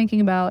you're ever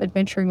thinking about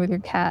adventuring with your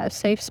cat, a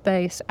safe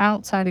space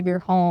outside of your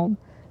home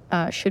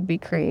should be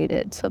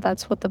created. So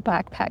that's what the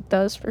backpack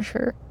does for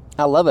sure.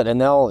 I love it. And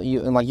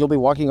you'll be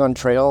walking on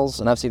trails,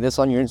 and I've seen this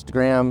on your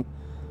Instagram,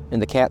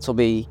 and the cats will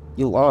be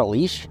on a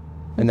leash,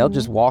 and they'll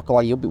just walk,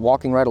 like, you'll be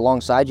walking right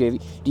alongside you.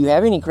 Do you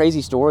have any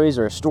crazy stories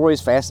or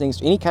stories,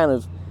 fascinating, any kind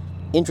of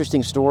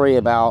interesting story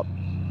about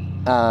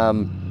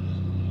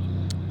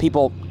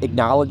people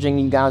acknowledging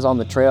you guys on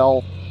the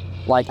trail?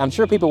 Like, I'm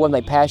sure people, when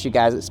they pass you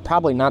guys, it's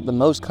probably not the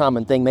most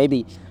common thing.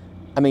 Maybe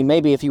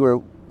if you were,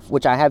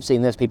 which I have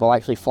seen this, people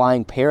actually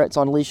flying parrots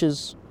on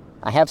leashes.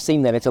 I have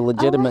seen that. It's a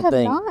legitimate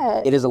thing.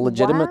 Not. It is a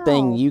legitimate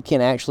thing. Wow. You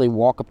can actually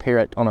walk a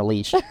parrot on a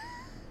leash.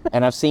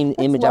 And I've seen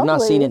image. I've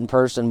not seen it in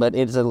person, but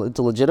it's a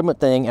legitimate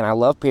thing, and I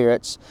love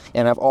parrots,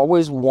 and I've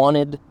always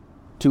wanted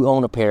to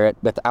own a parrot,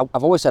 but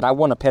I've always said I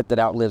want a pet that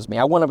outlives me.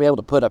 I want to be able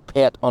to put a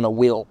pet on a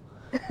wheel.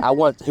 I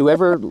want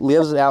whoever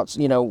lives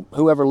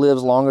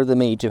longer than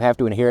me to have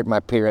to inherit my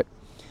parrot.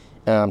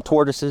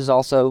 Tortoises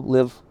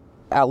also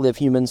outlive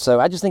humans, so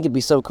I just think it'd be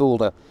so cool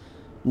to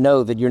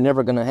know that you're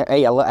never going to...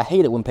 I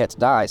hate it when pets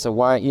die, so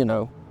why,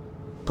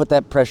 put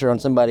that pressure on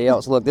somebody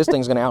else. Look, this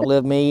thing's going to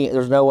outlive me.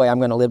 There's no way I'm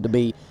going to live to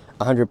be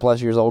 100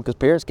 plus years old, because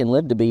parrots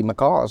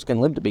macaws can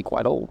live to be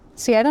quite old.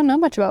 See, I don't know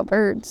much about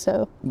birds,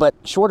 so... But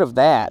short of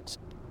that,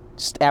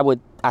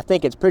 I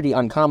think it's pretty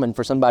uncommon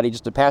for somebody,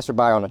 just a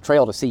passerby on a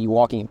trail, to see you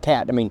walking a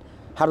cat. I mean,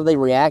 how do they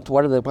react?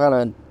 What are the kind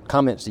of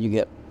comments that you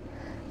get?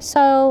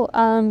 So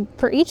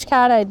for each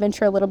cat, I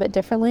adventure a little bit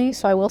differently.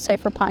 So I will say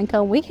for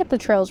Pinecone, we hit the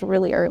trails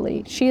really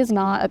early. She is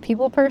not a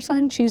people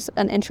person. She's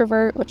an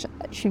introvert, which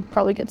she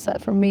probably gets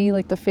that from me,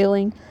 like the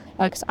feeling,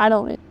 because I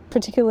don't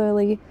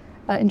particularly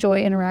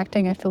enjoy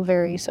interacting. I feel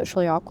very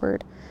socially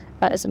awkward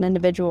as an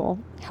individual.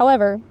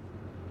 However,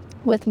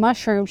 with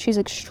Mushroom, she's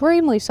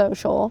extremely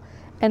social.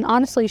 And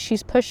honestly,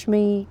 she's pushed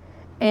me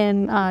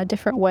in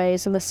different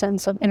ways in the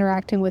sense of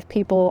interacting with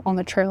people on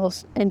the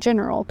trails in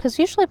general. Because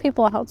usually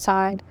people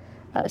outside,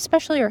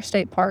 especially our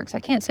state parks, I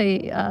can't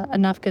say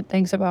enough good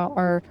things about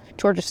our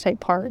Georgia state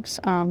parks.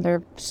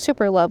 They're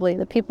super lovely.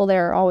 The people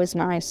there are always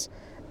nice.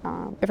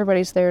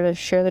 Everybody's there to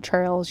share the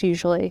trails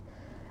usually.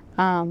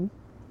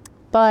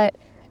 But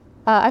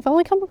I've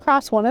only come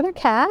across one other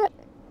cat,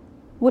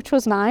 which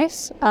was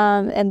nice.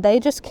 And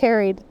they just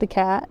carried the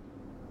cat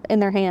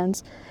in their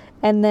hands.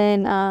 And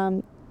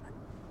then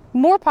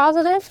more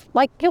positive,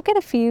 like you'll get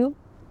a few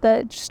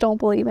that just don't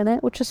believe in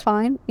it, which is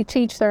fine. You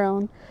teach their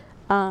own.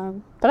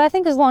 But I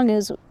think as long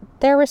as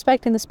they're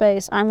respecting the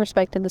space, I'm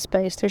respecting the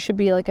space, there should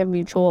be like a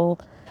mutual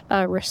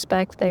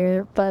respect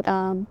there. But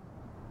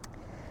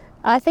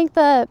I think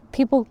that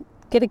people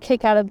get a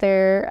kick out of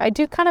there. I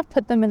do kind of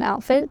put them in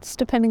outfits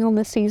depending on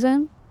the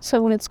season.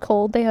 So when it's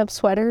cold, they have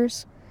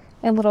sweaters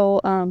and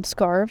little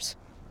scarves.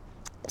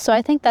 So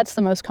I think that's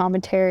the most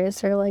common tear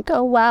is they're like,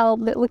 oh, wow,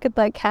 look at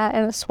that cat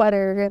in a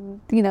sweater.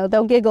 And,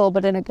 they'll giggle,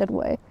 but in a good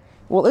way.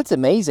 Well, it's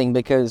amazing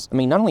because,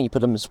 not only you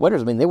put them in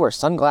sweaters, they wear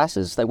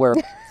sunglasses, they wear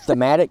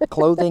thematic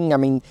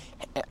clothing.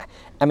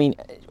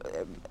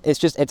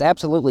 It's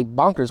absolutely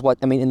bonkers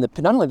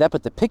not only that,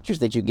 but the pictures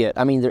that you get,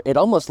 it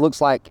almost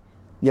looks like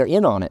they're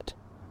in on it,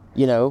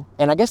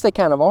 and I guess they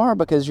kind of are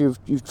because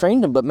you've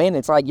trained them, but man,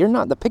 it's like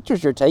the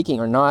pictures you're taking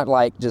are not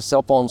like just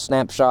cell phone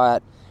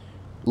snapshot,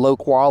 low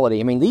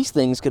quality. These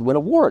things could win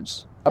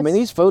awards.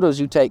 These photos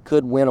you take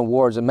could win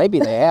awards, and maybe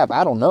they have,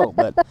 I don't know,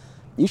 but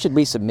you should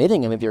be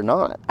submitting them if you're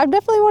not. I've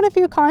definitely won a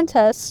few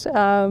contests,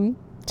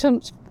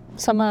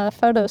 some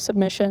photo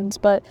submissions,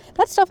 but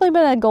that's definitely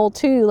been a goal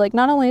too. Like,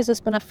 not only has this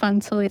been a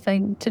fun, silly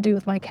thing to do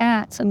with my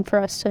cats and for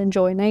us to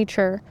enjoy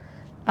nature,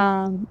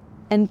 and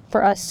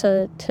for us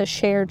to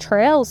share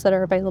trails that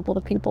are available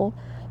to people,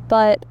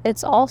 but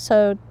it's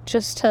also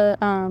just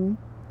to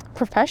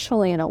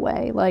professionally in a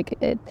way. Like,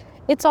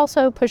 it's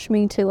also pushed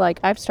me to, like,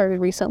 I've started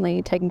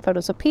recently taking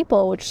photos of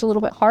people, which is a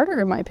little bit harder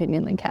in my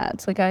opinion than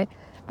cats. Like,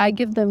 I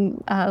give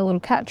them little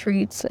cat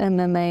treats, and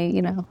then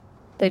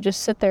they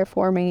just sit there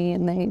for me,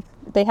 and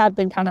they have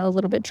been kind of a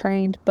little bit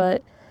trained,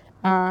 but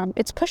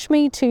it's pushed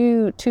me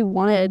to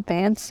want to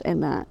advance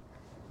in that.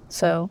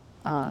 So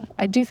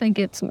I do think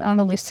it's not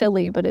only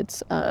silly, but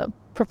it's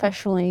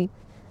professionally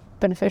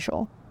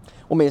beneficial.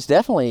 Well, it's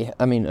definitely,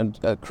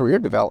 a career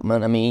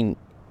development.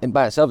 And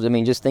by itself,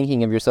 just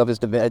thinking of yourself,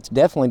 it's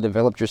definitely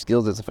developed your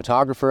skills as a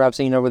photographer, I've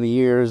seen over the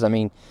years.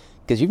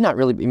 Because you've not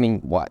really,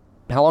 what?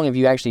 How long have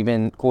you actually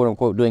been, quote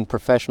unquote, doing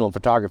professional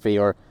photography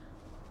or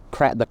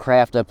the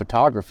craft of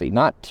photography?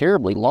 Not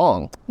terribly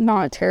long.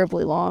 Not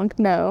terribly long,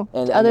 no.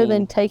 And, other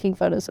than taking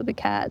photos of the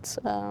cats.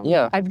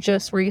 I've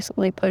just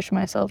recently pushed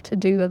myself to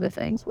do other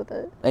things with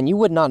it. And you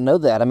would not know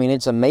that.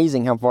 It's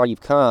amazing how far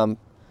you've come.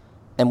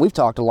 And we've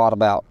talked a lot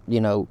about,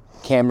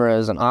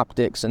 cameras and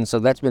optics. And so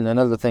that's been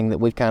another thing that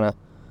we've kind of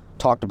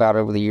talked about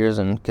over the years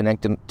and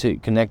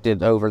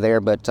connected over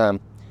there. But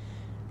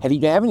have you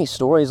have any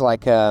stories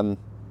like...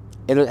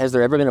 has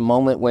there ever been a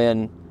moment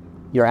when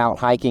you're out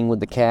hiking with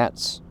the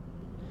cats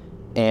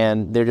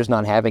and they're just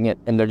not having it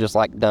and they're just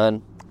like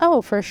done?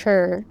 Oh, for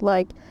sure.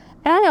 Like,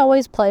 and I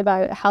always play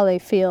by how they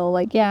feel.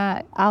 Like,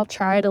 yeah, I'll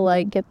try to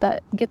like get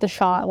the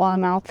shot while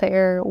I'm out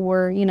there,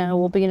 or,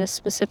 we'll be in a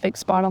specific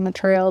spot on the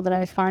trail that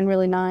I find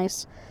really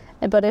nice.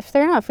 But if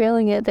they're not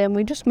feeling it, then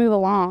we just move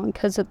along.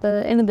 Because at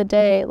the end of the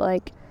day,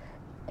 like,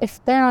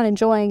 if they're not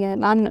enjoying it,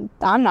 I'm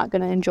not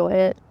going to enjoy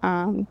it.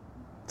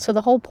 So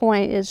the whole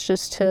point is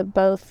just to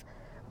both...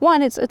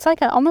 One, it's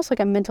like almost like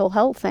a mental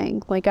health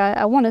thing. Like,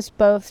 I want us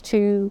both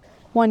to,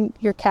 one,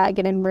 your cat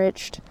get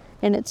enriched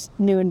in its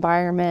new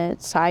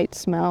environment,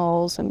 sights,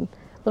 smells, and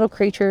little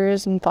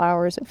creatures and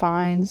flowers it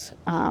finds.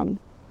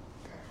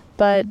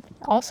 But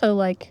also,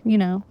 like,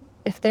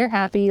 if they're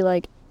happy,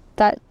 like,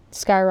 that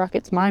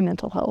skyrockets my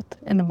mental health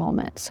in the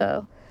moment.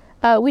 So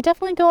we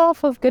definitely go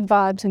off of good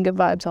vibes and good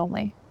vibes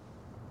only.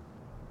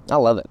 I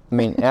love it.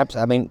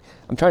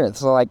 I'm trying to,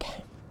 so like...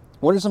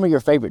 What are some of your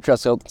favorite trails?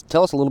 So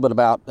tell us a little bit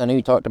about, I know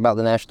you talked about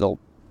the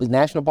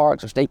national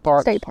parks or state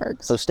parks? State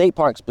parks. So state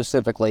parks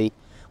specifically,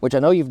 which I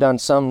know you've done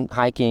some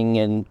hiking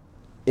in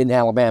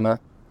Alabama,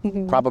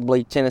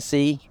 probably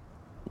Tennessee.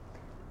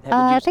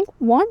 I think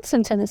once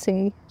in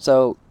Tennessee.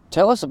 So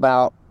tell us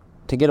about,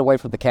 to get away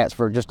from the cats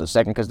for just a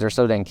second because they're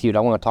so dang cute,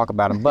 I want to talk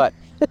about them, but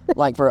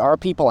like for our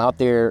people out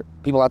there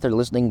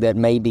listening that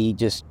may be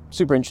just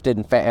super interested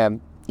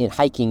in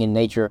hiking in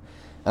nature,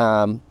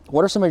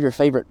 what are some of your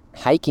favorite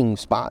hiking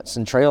spots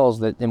and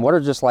trails and what are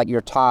just like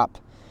your top,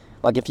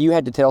 like if you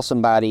had to tell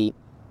somebody,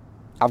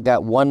 I've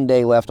got one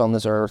day left on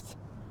this earth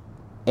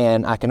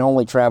and I can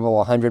only travel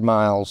 100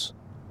 miles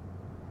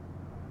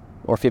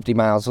or 50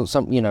 miles, so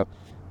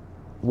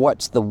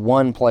what's the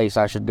one place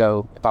I should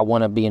go if I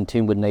want to be in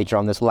tune with nature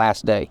on this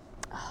last day?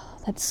 Oh,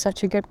 that's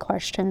such a good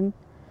question.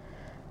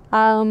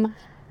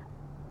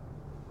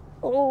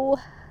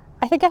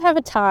 I think I have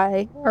a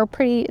tie, they're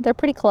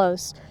pretty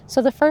close.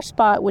 So the first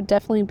spot would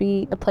definitely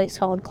be a place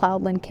called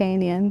Cloudland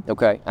Canyon.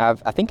 Okay, I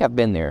think I've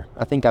been there.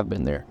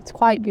 It's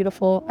quite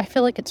beautiful. I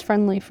feel like it's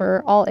friendly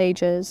for all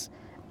ages.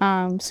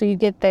 So you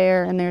get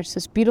there and there's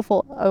this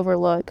beautiful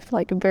overlook,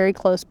 like very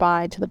close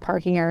by to the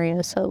parking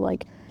area. So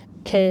like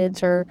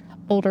kids or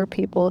older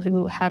people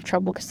who have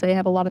trouble because they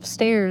have a lot of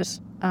stairs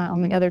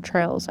on the other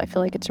trails, I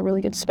feel like it's a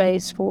really good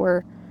space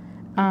for,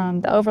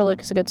 the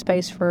overlook is a good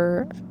space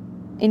for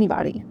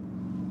anybody.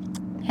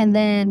 And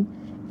then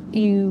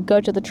you go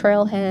to the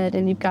trailhead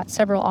and you've got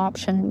several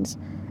options,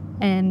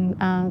 and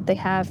they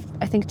have,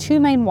 I think, 2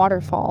 main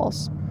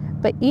waterfalls,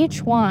 but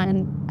each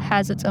one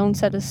has its own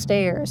set of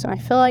stairs. And I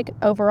feel like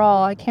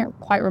overall, I can't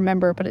quite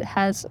remember, but it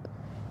has,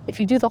 if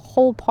you do the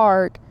whole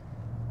park,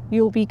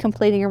 you'll be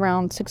completing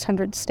around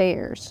 600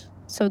 stairs.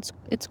 So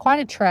it's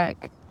quite a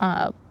trek.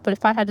 But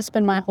if I had to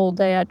spend my whole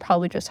day, I'd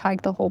probably just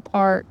hike the whole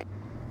park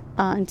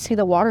and see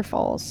the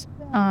waterfalls.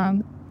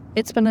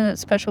 it's been a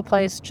special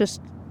place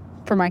just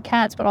for my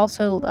cats, but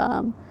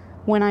also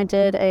when I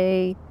did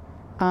a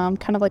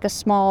kind of like a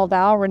small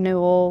vow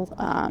renewal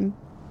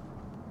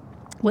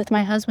with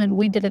my husband,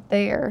 we did it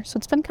there. So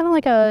it's been kind of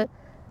like a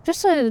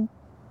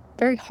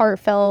very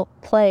heartfelt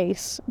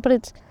place,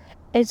 but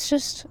it's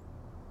just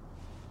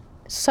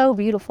so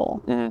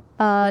beautiful.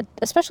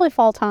 Especially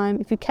fall time.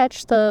 If you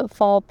catch the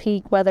fall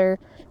peak weather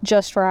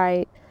just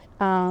right,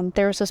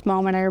 there was this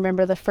moment I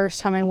remember the first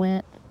time I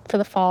went for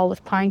the fall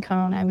with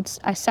Pinecone.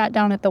 I sat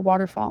down at the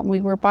waterfall and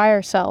we were by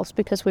ourselves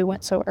because we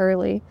went so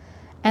early,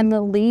 and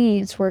the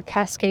leaves were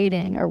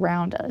cascading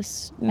around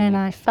us, and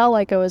I felt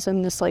like I was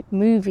in this like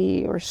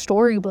movie or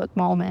storybook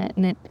moment,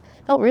 and it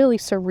felt really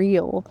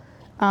surreal.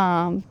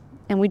 And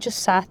we just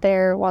sat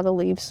there while the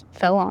leaves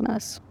fell on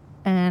us,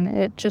 and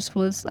it just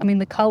was, I mean,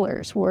 the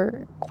colors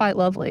were quite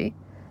lovely.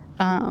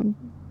 And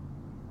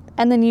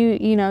then you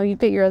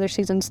get your other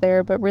seasons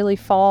there, but really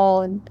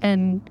fall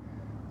and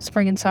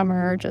spring and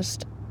summer are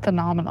just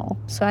phenomenal.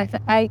 So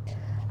I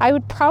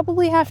would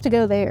probably have to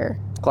go there.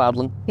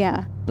 Cloudland?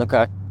 Yeah.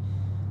 Okay.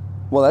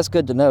 Well, that's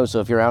good to know. So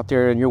if you're out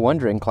there and you're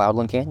wondering,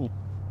 Cloudland Canyon,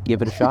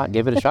 give it a shot.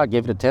 Give it a shot.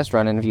 Give it a test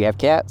run. And if you have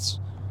cats,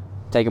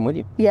 take them with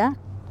you. Yeah.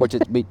 Which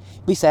would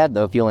be sad,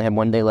 though, if you only had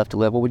one day left to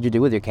live. What would you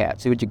do with your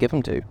cats? Who would you give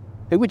them to?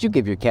 Who would you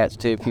give your cats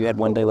to if you had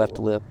one day left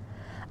to live?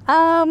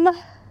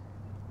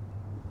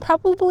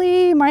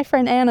 Probably my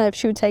friend Anna, if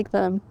she would take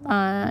them.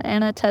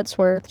 Anna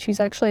Tetsworth. She's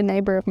actually a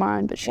neighbor of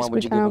mine, but she's Why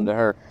would you give them to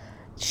her?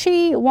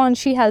 She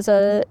has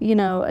a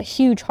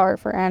huge heart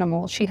for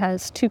animals. She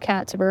has 2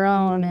 cats of her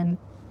own and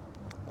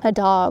a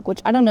dog,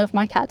 which I don't know if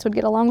my cats would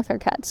get along with her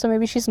cats, so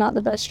maybe she's not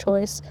the best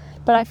choice,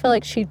 but I feel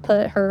like she'd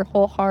put her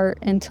whole heart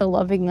into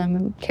loving them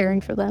and caring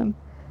for them.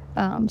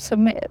 So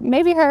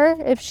maybe her,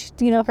 if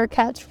she, her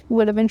cats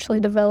would eventually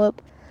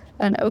develop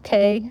an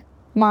okay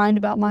mind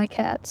about my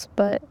cats,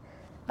 but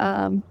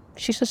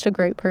she's just a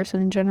great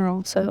person in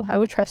general, so I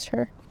would trust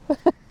her.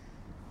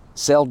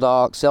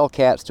 Sell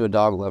cats to a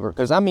dog lover.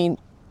 Because, I mean,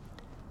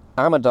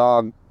 I'm a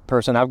dog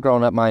person. I've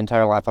grown up my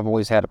entire life. I've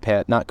always had a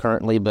pet. Not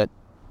currently, but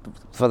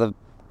for the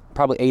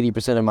probably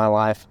 80% of my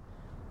life,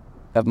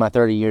 of my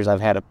 30 years,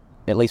 I've had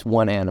at least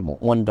one animal,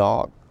 one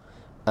dog.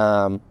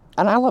 And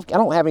I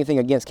don't have anything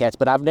against cats,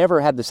 but I've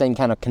never had the same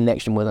kind of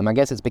connection with them. I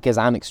guess it's because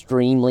I'm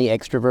extremely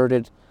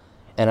extroverted,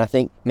 and I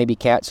think maybe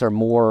cats are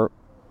more,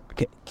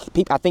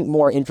 I think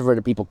more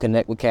introverted people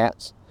connect with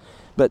cats.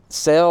 But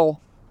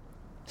sell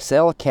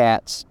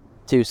cats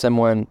to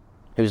someone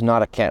who's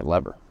not a cat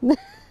lover.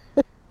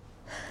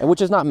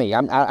 Which is not me.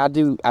 I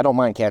don't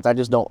mind cats. I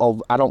just don't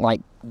like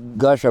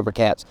gush over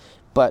cats.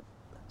 But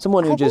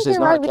someone who just is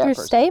not a cat person. I think you're right with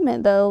your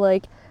statement, though.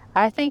 Like,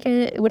 I think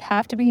it would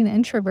have to be an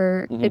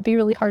introvert. It'd be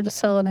really hard to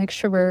sell an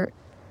extrovert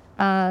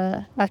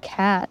a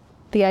cat,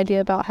 the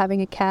idea about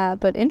having a cat.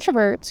 But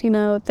introverts,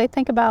 if they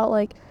think about,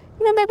 like,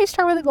 maybe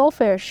start with a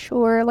goldfish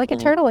or like a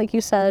turtle, like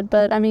you said.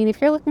 But I mean, if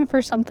you're looking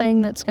for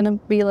something that's going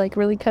to be like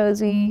really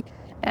cozy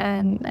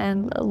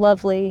and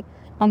lovely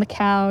on the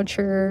couch,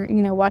 or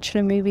watching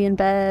a movie in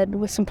bed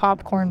with some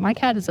popcorn. My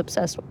cat is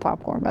obsessed with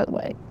popcorn, by the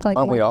way. Like,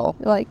 aren't we all?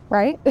 Like,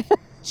 right?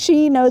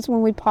 She knows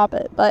when we pop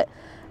it, but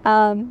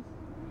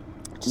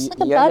just like a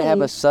buddy. You have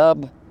to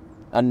have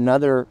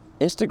another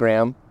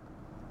Instagram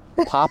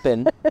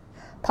popping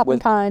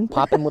with pine.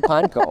 Popping with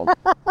Pinecone.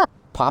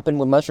 Popping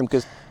with mushroom,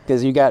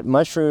 because you got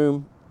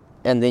mushroom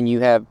and then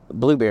you have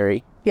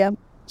blueberry. Yeah.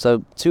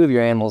 So 2 of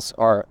your animals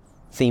are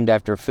themed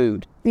after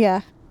food.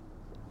 Yeah.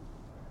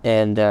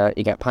 And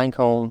you got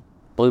Pinecone,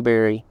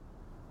 blueberry.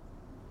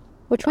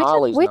 Which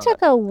we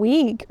took a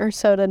week or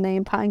so to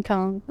name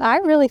Pinecone. I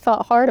really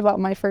thought hard about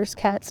my first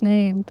cat's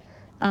name,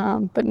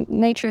 but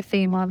nature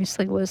theme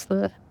obviously was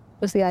the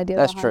idea.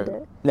 That's behind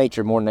true.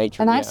 It. More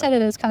nature. And I said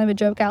it as kind of a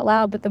joke out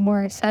loud, but the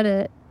more I said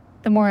it,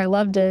 the more I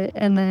loved it.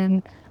 And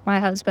then my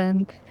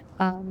husband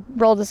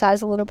rolled his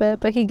eyes a little bit,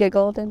 but he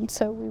giggled, and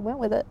so we went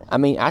with it. I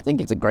mean, I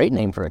think it's a great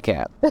name for a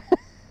cat.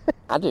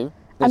 I do.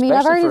 I mean,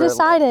 I've already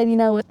decided,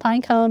 with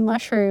Pinecone,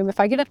 Mushroom, if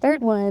I get a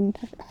third one,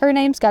 her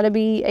name's got to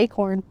be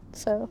Acorn,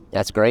 so.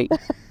 That's great.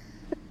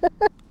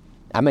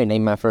 I may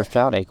name my first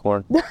child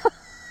Acorn.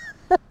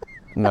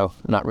 No,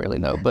 not really,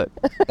 no, but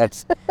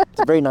it's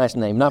a very nice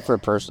name, not for a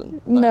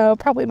person. No,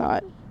 probably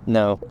not.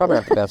 No, probably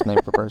not the best name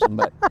for a person,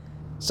 but.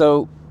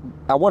 So,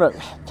 I want to,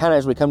 kind of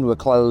as we come to a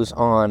close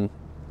on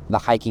the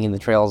hiking and the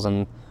trails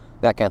and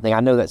that kind of thing, I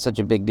know that's such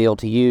a big deal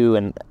to you,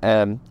 and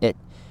to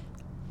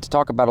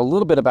talk about a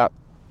little bit about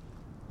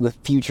the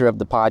future of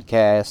the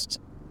podcast,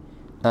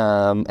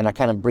 and I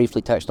kind of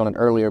briefly touched on it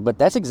earlier, but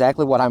that's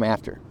exactly what I'm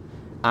after.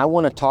 I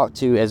want to talk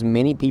to as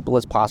many people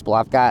as possible.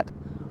 I've got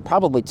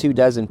probably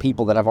 24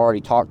 people that I've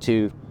already talked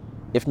to,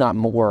 if not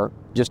more,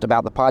 just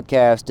about the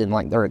podcast, and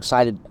like they're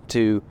excited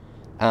to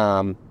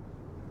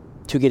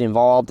get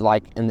involved.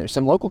 Like, and there's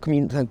some local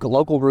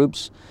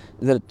groups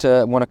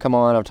that want to come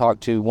on. I've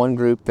talked to one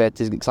group that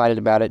is excited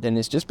about it, and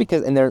it's just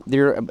because, and they're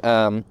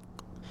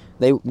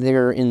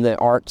in the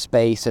art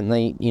space, and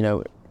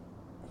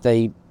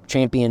they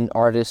champion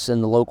artists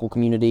in the local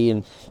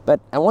community. But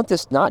I want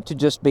this not to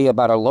just be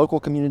about a local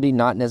community,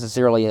 not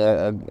necessarily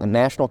a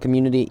national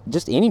community,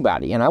 just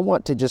anybody. And I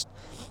want to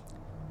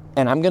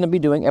and I'm going to be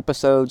doing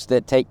episodes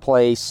that take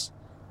place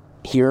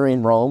here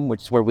in Rome,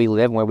 which is where we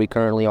live and where we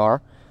currently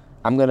are.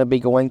 I'm going to be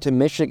going to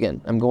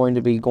Michigan. I'm going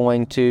to be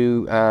going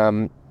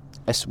to,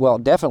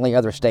 definitely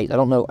other states. I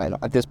don't know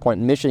at this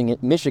point.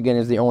 Michigan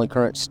is the only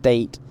current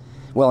state.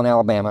 Well, in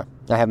Alabama.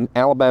 I have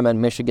Alabama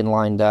and Michigan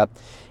lined up.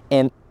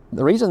 And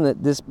the reason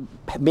that this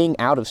being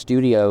out of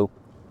studio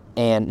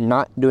and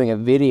not doing a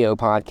video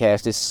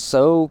podcast is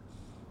so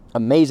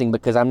amazing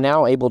because I'm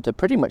now able to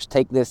pretty much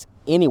take this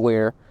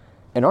anywhere.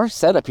 And our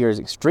setup here is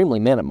extremely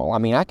minimal. I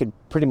mean, I could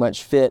pretty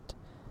much fit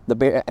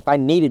if I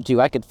needed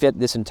to, I could fit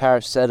this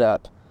entire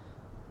setup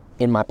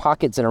in my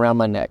pockets and around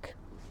my neck,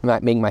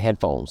 not being my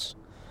headphones.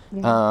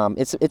 Yeah.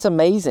 It's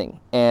amazing,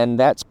 and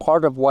that's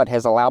part of what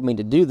has allowed me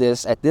to do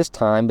this at this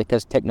time,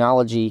 because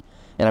technology,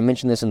 and I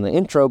mentioned this in the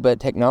intro, but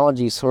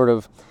technology is sort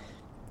of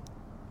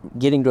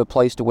getting to a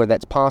place to where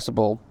that's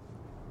possible,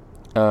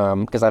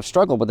 because I've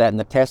struggled with that in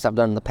the tests I've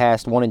done in the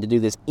past, wanting to do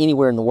this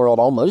anywhere in the world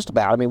almost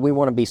about. I mean, we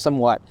want to be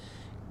somewhat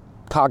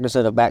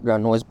cognizant of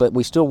background noise, but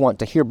we still want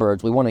to hear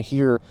birds. We want to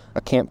hear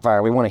a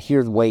campfire. We want to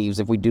hear the waves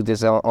if we do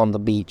this on the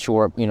beach,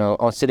 or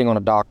sitting on a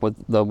dock with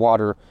the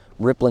water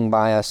rippling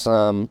by us, at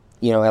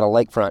a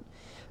lakefront.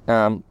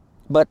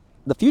 But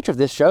the future of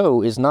this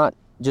show is not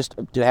just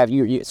to have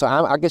you. So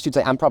I guess you'd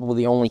say I'm probably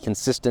the only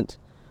consistent.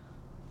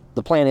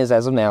 The plan is,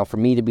 as of now, for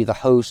me to be the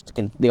host,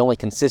 the only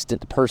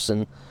consistent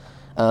person,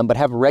 but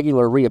have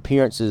regular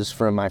reappearances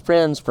from my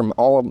friends, from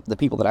all of the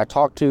people that I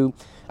talk to.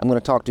 I'm going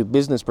to talk to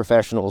business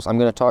professionals. I'm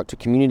going to talk to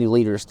community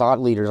leaders, thought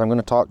leaders. I'm going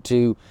to talk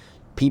to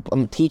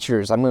people,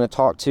 teachers. I'm going to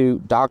talk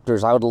to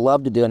doctors. I would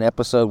love to do an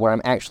episode where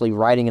I'm actually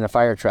riding in a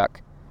fire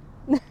truck,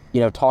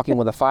 talking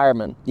with a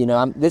fireman.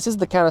 This is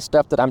the kind of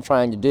stuff that I'm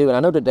trying to do. And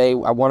I know today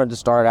I wanted to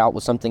start out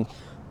with something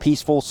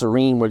peaceful,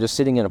 serene. We're just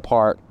sitting in a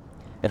park.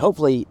 And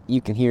hopefully you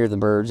can hear the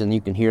birds and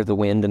you can hear the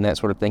wind and that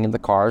sort of thing in the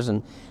cars.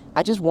 And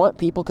I just want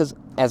people, because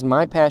as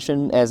my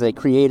passion as a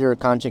creator,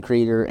 content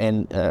creator,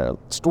 and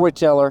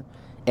storyteller,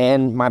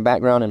 and my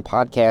background in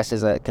podcasts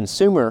as a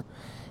consumer,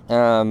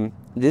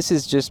 this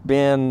has just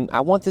been, I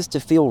want this to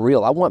feel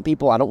real. I want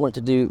people, I don't want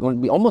it to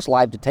be almost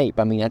live to tape.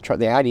 I mean,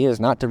 the idea is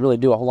not to really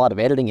do a whole lot of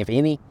editing, if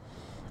any.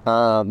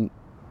 And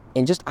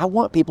I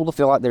want people to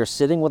feel like they're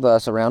sitting with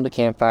us around a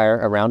campfire,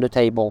 around a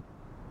table,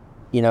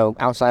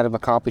 outside of a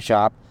coffee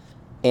shop,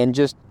 and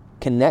just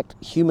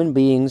connect human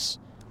beings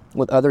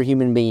with other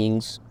human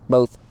beings,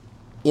 both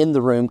in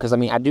the room, because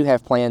I do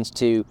have plans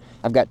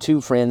I've got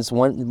two friends,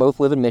 both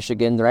live in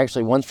Michigan. They're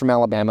actually, one's from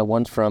Alabama,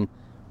 one's from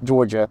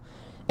Georgia,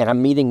 and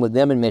I'm meeting with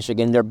them in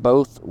Michigan. They're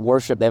both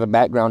worship, they have a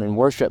background in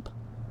worship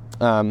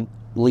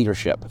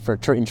leadership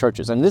in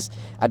churches. And this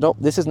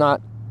is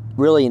not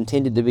really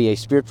intended to be a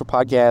spiritual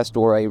podcast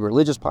or a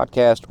religious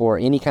podcast or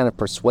any kind of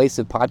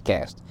persuasive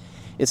podcast.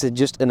 It's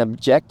just an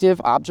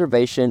objective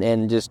observation,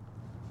 and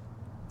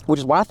which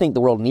is what I think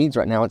the world needs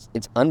right now.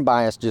 It's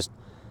unbiased, just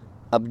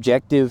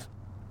objective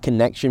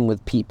connection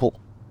with people,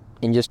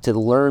 and just to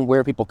learn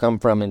where people come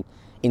from and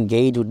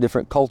engage with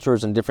different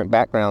cultures and different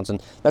backgrounds.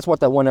 And that's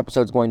what that one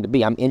episode is going to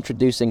be. I'm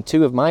introducing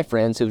two of my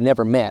friends who've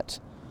never met,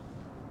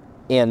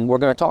 and we're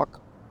going to talk,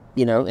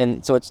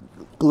 and so it's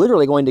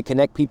literally going to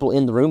connect people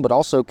in the room, but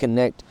also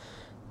connect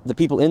the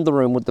people in the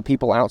room with the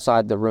people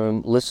outside the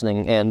room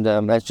listening. And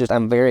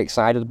I'm very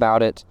excited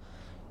about it.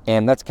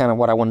 And that's kind of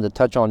what I wanted to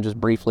touch on just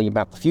briefly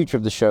about the future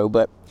of the show.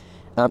 But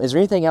is there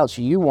anything else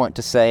you want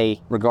to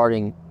say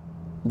regarding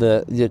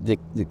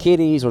the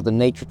kitties or the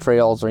nature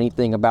trails or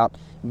anything about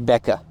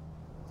Becca?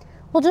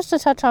 Well, just to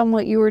touch on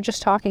what you were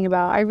just talking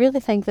about, I really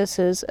think this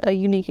is a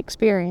unique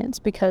experience,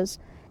 because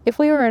if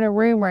we were in a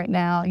room right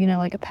now,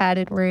 like a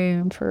padded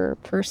room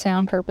for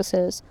sound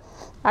purposes,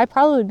 I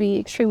probably would be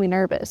extremely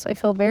nervous. I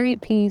feel very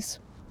at peace.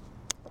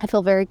 I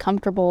feel very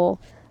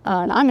comfortable.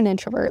 And I'm an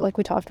introvert, like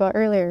we talked about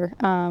earlier.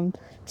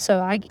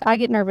 So I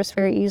get nervous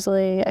very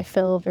easily. I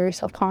feel very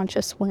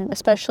self-conscious when,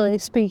 especially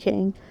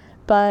speaking.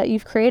 But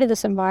you've created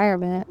this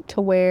environment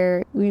to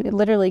where we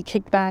literally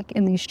kick back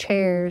in these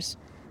chairs,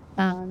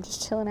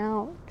 just chilling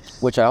out.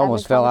 Which I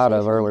almost fell out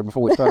of earlier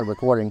before we started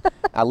recording.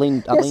 I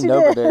leaned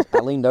over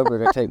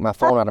to take my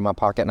phone out of my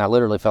pocket, and I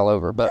literally fell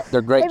over. But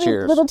they're great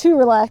chairs. A little too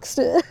relaxed.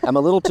 I'm a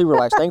little too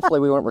relaxed. Thankfully,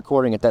 we weren't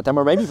recording at that time,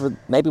 or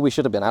maybe we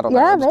should have been. I don't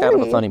know. It was kind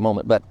of a funny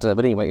moment. But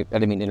anyway, I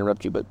didn't mean to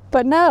interrupt you.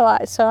 But no.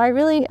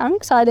 I'm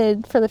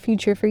excited for the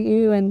future for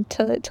you and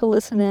to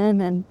listen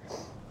in, and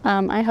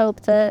I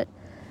hope that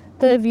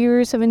the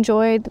viewers have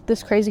enjoyed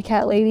this crazy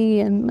cat lady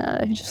and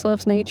who just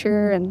loves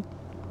nature. And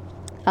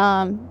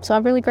so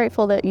I'm really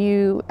grateful that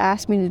you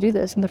asked me to do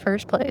this in the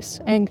first place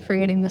and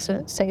creating this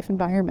a safe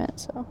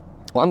environment. So,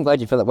 well, I'm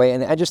glad you feel that way,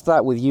 and I just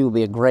thought with you would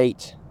be a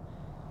great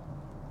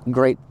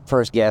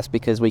first guest,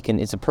 because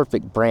it's a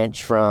perfect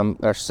branch from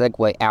or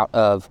segue out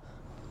of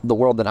the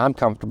world that I'm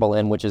comfortable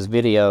in, which is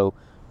video,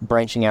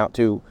 branching out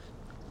to,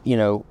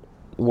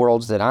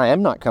 worlds that I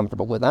am not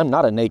comfortable with. I'm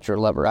not a nature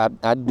lover.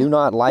 I do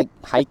not like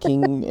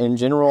hiking in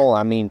general.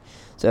 I mean,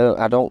 so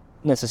I don't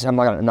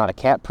necessarily, I'm not a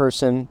cat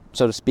person,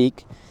 so to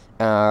speak.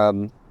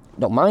 Don't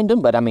mind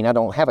them, but I mean, I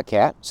don't have a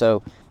cat.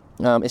 So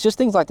it's just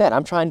things like that.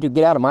 I'm trying to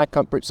get out of my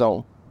comfort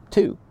zone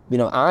too. You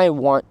know,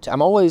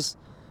 I'm always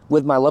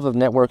with my love of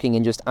networking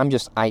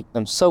and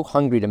I'm so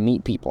hungry to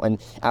meet people.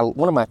 And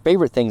one of my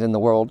favorite things in the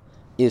world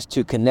is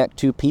to connect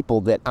to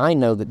people that I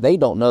know that they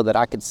don't know that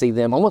I could see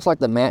them, almost like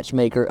the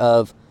matchmaker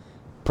of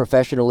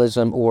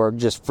professionalism or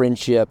just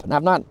friendship. And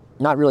I'm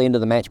not really into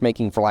the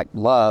matchmaking for like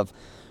love,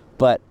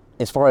 but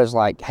as far as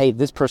like, hey,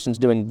 this person's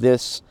doing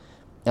this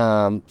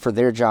for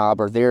their job,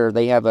 or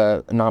they have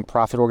a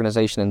nonprofit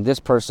organization, and this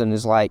person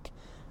is like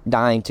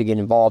dying to get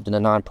involved in a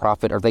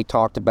nonprofit, or they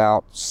talked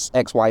about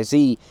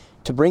XYZ.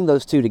 To bring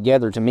those two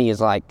together to me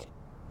is like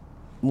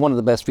one of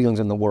the best feelings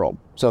in the world.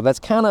 So that's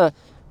kind of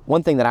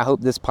one thing that I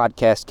hope this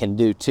podcast can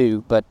do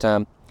too. But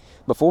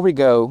before we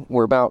go,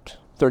 we're about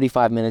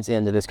 35 minutes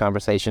into this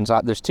conversation. So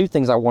there's two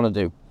things I want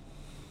to do.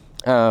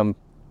 I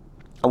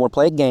want to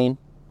play a game,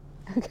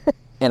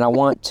 and I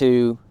want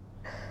to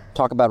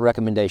talk about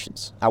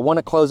recommendations. I want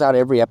to close out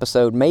every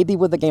episode, maybe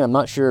with a game. I'm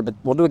not sure, but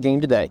we'll do a game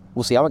today.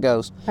 We'll see how it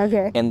goes.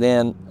 Okay. And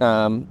then,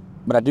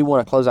 but I do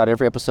want to close out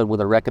every episode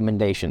with a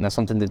recommendation. That's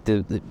something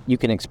that you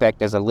can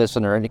expect as a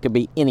listener, and it could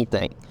be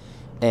anything.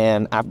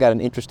 And I've got an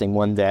interesting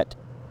one that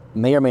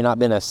may or may not have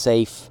been a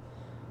safe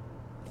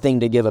thing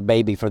to give a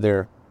baby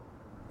or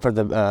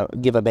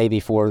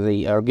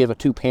give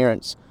two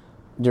parents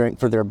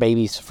for their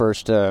baby's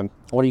first,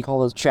 what do you call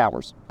those?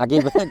 Showers.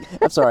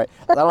 I'm sorry.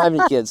 I don't have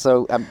any kids,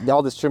 so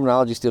all this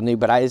terminology is still new,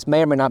 but it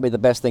may or may not be the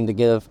best thing to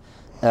give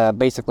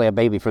basically a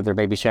baby for their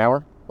baby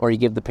shower, or you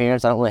give the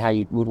parents. I don't know how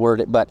you would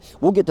word it, but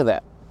we'll get to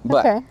that.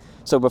 But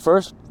but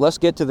first, let's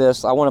get to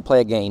this. I want to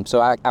play a game. So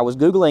I was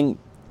Googling,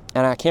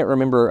 and I can't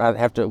remember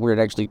where it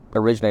actually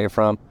originated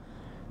from,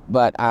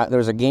 but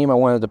there's a game I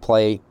wanted to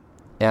play,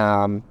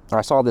 or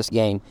I saw this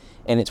game,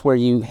 and it's where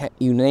you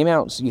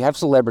have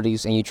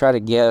celebrities, and you try to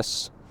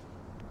guess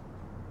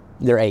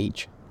their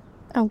age.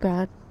 Oh,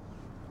 God.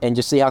 And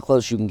just see how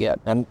close you can get.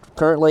 And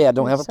currently, I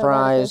don't have a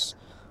prize,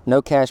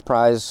 no cash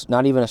prize,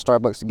 not even a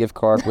Starbucks gift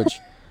card, which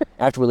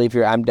after we leave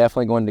here, I'm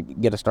definitely going to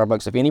get a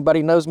Starbucks. If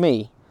anybody knows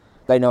me,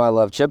 they know I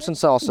love chips and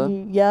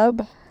salsa.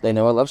 Yep. They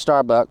know I love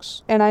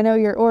Starbucks. And I know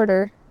your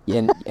order.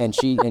 And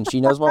she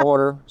knows my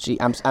order.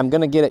 I'm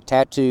going to get it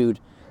tattooed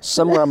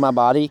somewhere on my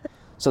body,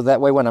 so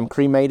that way when I'm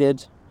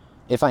cremated,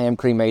 if I am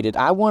cremated,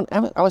 I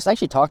was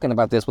actually talking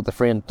about this with a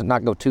friend, to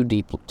not go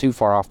too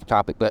far off the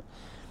topic, but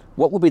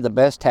what would be the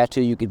best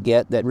tattoo you could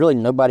get that really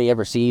nobody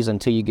ever sees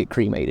until you get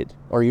cremated,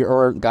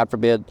 or God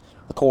forbid,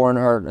 the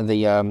coroner, or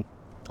the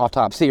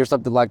autopsy or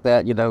something like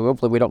that? You know,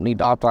 hopefully we don't need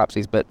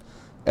autopsies, but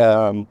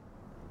I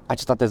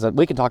just thought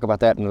we can talk about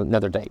that in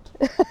another date,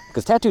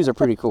 because tattoos are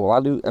pretty cool.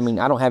 I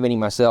don't have any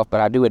myself, but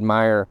I do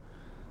admire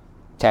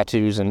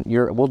tattoos, and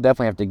we'll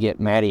definitely have to get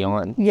Maddie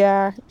on.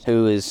 Yeah.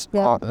 Who is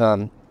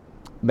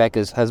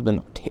Becca's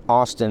husband,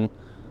 Austin,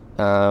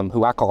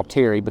 who I call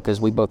Terry because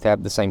we both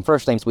have the same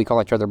first names. We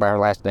call each other by our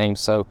last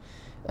names. So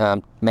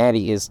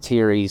Maddie is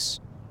Terry's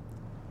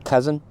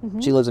cousin.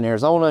 Mm-hmm. She lives in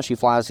Arizona. She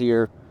flies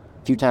here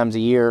a few times a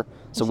year.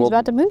 So she's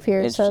about to move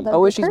here. She's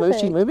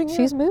moving here?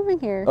 She's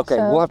moving here. Okay,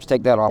 so we'll have to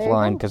take that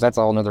offline, because that's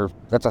a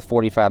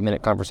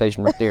 45-minute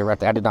conversation right there.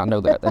 I did not know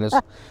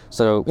that.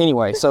 So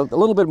anyway, so a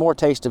little bit more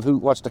taste of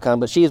what's to come,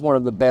 but she is one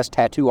of the best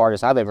tattoo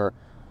artists I've ever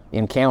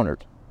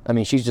encountered. I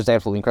mean, she's just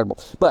absolutely incredible.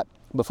 But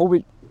before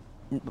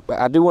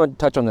I do want to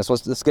touch on this.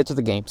 Let's get to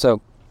the game.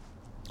 So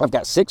I've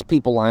got 6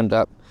 people lined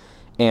up,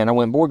 and I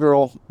went boy,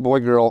 girl, boy,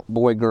 girl,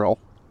 boy, girl.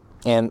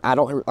 And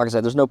like I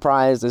said, there's no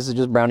prize. This is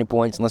just brownie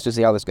points, and let's just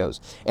see how this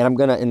goes.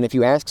 And if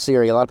you ask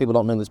Siri, a lot of people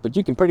don't know this, but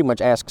you can pretty much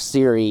ask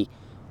Siri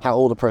how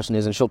old a person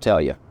is, and she'll tell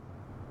you.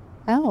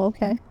 Oh,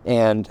 okay.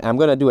 And I'm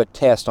going to do a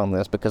test on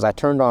this, because I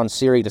turned on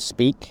Siri to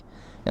speak,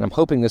 and I'm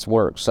hoping this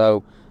works.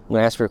 So I'm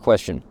going to ask her a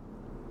question.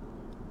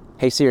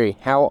 Hey, Siri,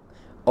 how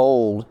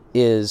old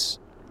is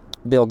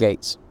Bill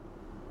Gates?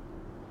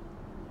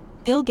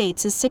 Bill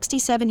Gates is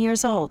 67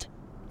 years old.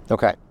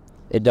 Okay.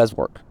 It does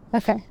work.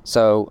 Okay.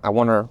 So I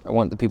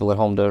want the people at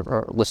home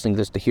are listening to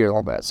this to hear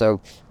all that. So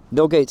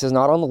Bill Gates is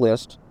not on the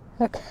list.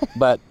 Okay.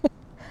 But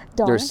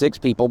there's 6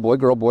 people, boy,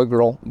 girl, boy,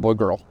 girl, boy,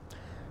 girl.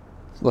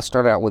 Let's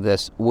start out with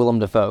this. Willem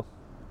Dafoe.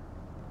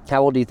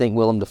 How old do you think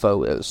Willem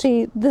Dafoe is?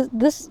 See,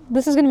 this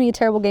is going to be a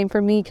terrible game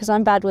for me, because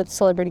I'm bad with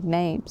celebrity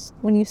names.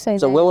 When you say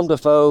so names. Willem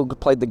Dafoe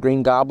played the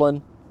Green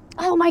Goblin.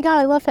 Oh my God,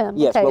 I love him.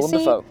 Yes, okay, Willem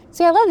Dafoe.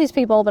 See, I love these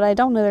people, but I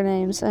don't know their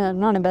names, and I'm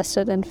not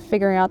invested in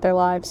figuring out their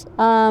lives.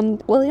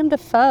 William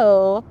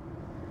Dafoe,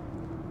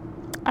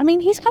 I mean,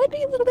 he's got to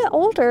be a little bit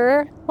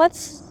older.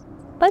 Let's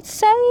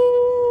say...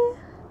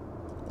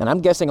 And I'm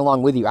guessing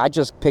along with you. I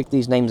just picked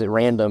these names at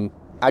random.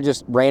 I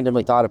just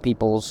randomly thought of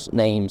people's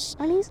names,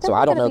 so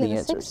I don't know the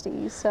answers.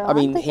 60s, so I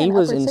mean, he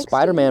was in 60s.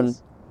 Spider-Man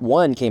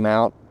 1 came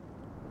out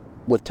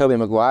with Tobey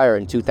Maguire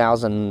in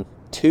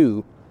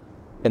 2002,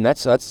 and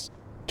that's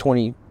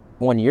 20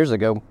 1 years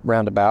ago,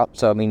 roundabout.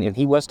 So I mean, if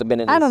he was to have been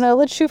in, I don't know.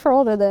 Let's shoot for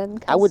older then.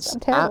 'cause I would. I'm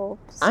terrible.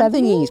 I'm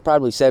thinking 70? he's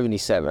probably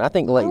 77. I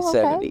think late Oh,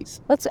 okay.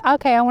 70s.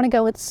 Okay, I want to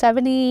go with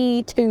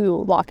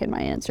 72. Lock in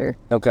my answer.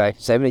 Okay,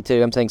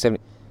 72. I'm saying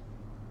 70.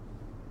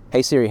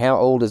 Hey Siri, how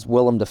old is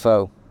Willem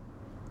Dafoe?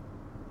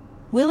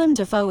 Willem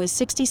Dafoe is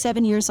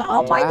 67 years Oh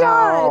old. my Wow.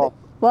 God.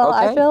 Well,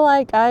 I Okay. feel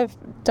like I've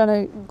done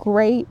a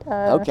great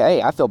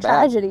Okay, I feel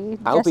bad. tragedy.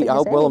 I hope guessing I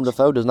hope his Willem age.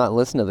 Dafoe does not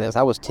listen to this.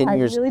 I was 10 I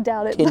years really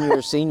doubt it. 10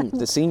 years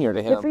senior to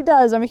If him. he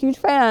does, I'm a huge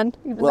fan.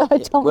 Even Well, though I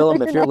don't Willem,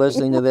 know if your you're name.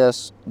 listening to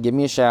this, give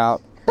me a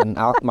shout, and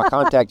my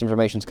contact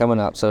information's coming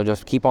up. So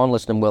just keep on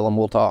listening, Willem.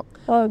 We'll talk.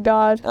 Oh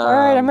God! All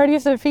right, I'm Um, ready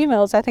for the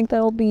females. I think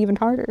that'll be even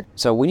harder.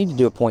 So we need to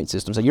do a point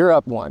system. So you're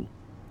up 1.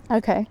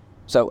 Okay.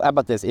 So how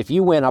about this? If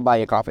you win, I'll buy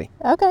you a coffee.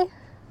 Okay.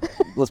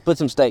 Let's put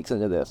some stakes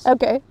into this.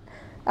 Okay.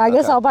 I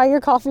guess Okay. I'll buy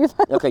your coffee. If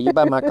I Okay, you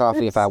buy my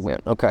coffee if I win.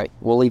 Okay,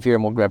 we'll leave here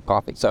and we'll grab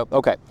coffee. So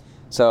okay,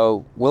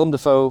 so Willem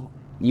Dafoe,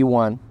 you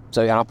won.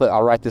 So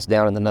I'll write this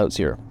down in the notes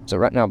here. So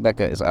right now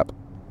Becca is up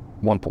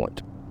 1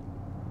 point.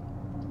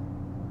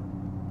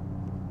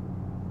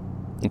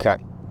 Okay.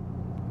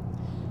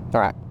 All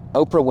right.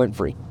 Oprah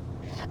Winfrey.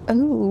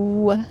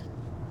 Ooh.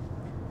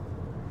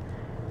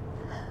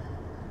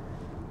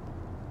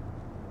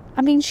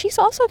 I mean, she's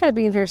also going to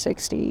be in her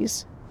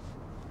 60s.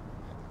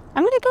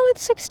 I'm going to go with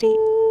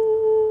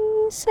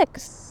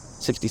 66.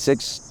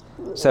 66.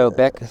 So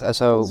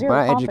so Zero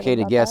my confidence educated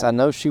about guess, that. I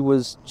know she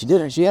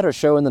had her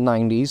show in the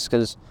 90s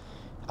because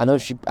I know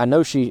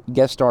she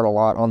guest starred a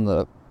lot on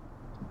the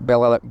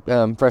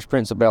Fresh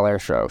Prince of Bel-Air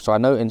show. So I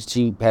know, and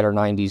she had her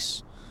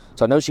 90s.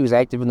 So I know she was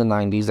active in the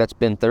 90s. That's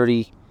been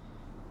 30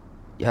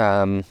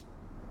 early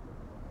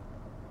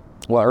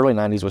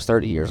 90s was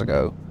 30 years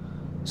ago.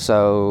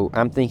 So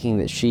I'm thinking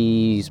that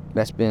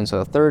that's been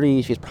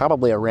 30, she's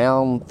probably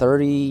around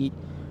 30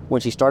 when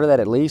she started that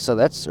at least. So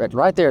that's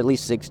right there at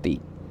least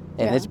 60.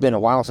 And Yeah. it's been a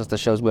while since the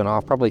show's been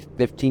off, probably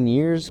 15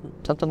 years,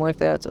 something like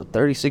that. So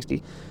 30,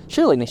 60.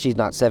 Surely she's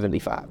not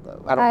 75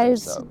 though. I don't think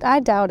so. I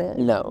doubt it.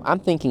 No, I'm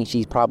thinking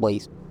she's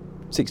probably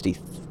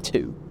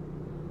 62.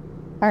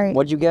 All right.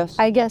 What'd you guess?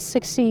 I guess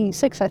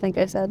 66, I think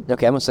I said.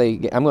 Okay, I'm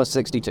going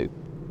 62.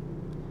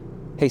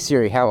 Hey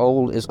Siri, how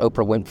old is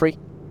Oprah Winfrey?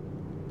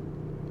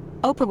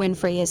 Oprah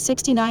Winfrey is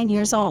 69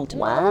 years old.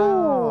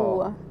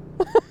 Wow.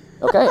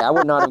 Okay, I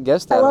would not have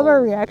guessed that. I love her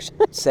old. reaction.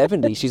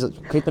 70. She's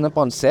creeping up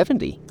on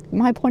 70.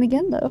 My point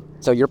again, though.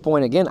 So your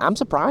point again. I'm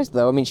surprised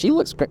though. I mean, she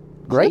looks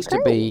great looks to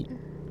be. I'm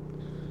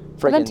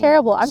friggin'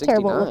 terrible. I'm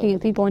terrible at 69. looking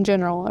at people in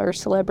general or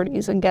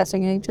celebrities and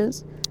guessing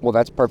ages. Well,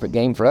 that's a perfect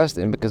game for us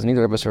then, because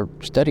neither of us are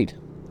studied.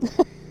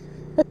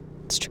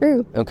 It's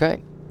true.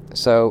 Okay,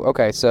 so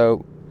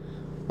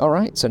all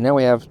right. So now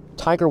we have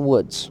Tiger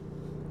Woods.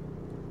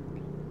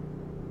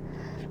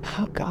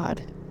 Oh,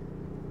 God.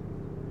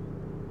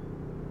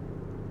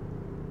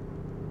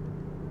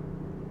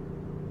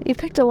 You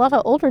picked a lot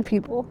of older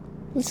people.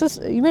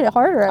 You made it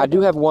harder. I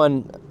do have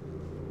one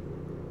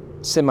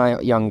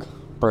semi-young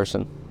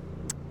person.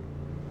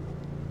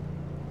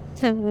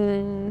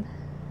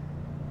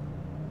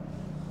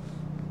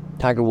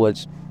 Tiger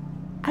Woods.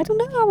 I don't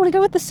know. I want to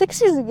go with the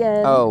 60s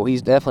again. Oh,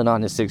 he's definitely not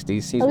in his 60s.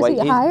 He's Oh, is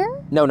he higher?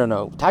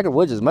 No. Tiger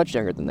Woods is much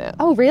younger than that.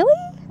 Oh, really?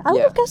 I would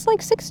Yeah. have guessed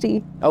like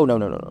 60. Oh,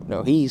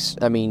 no. He's,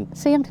 I mean,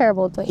 See, I'm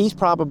terrible at this. he's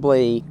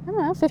probably, I don't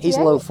know, 58. he's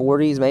low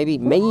 40s, maybe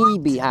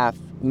half,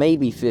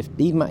 maybe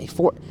 50. He might,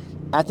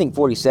 I think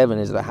 47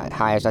 is the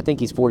highest. I think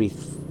he's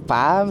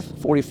 45,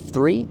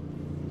 43.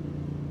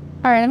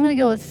 All right, I'm going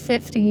to go with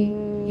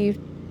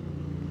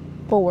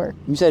 54.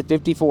 You said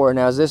 54.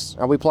 Now,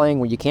 are we playing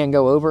where you can't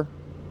go over?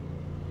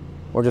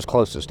 Or just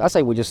closest? I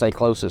say we just say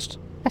closest.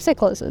 I say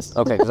closest.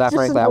 Okay, because Just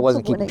frankly, I hopes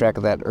wasn't of keeping winning. track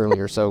of that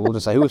earlier, so we'll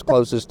just say who was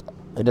closest.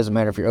 It doesn't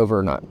matter if you're over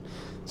or not.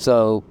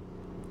 So,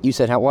 you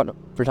said what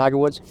for Tiger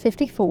Woods?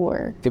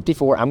 54.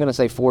 54. I'm going to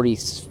say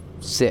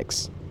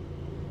 46.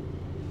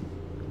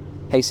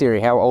 Hey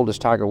Siri, how old is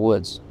Tiger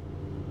Woods?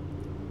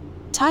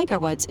 Tiger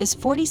Woods is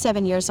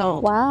 47 years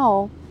old.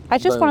 Wow. I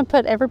just Boom. want to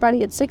put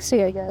everybody at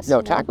 60, I guess. No,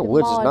 you know, Tiger give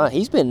Woods them is all not.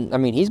 He's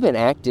been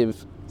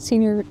active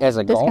Senior as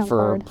a discount golfer,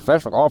 card.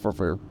 professional golfer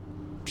for.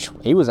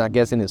 He was, I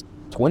guess, in his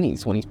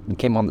 20s when he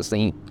came on the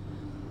scene.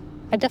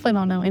 I definitely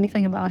don't know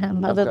anything about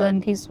him other Okay.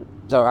 than he's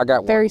So I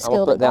got Very one.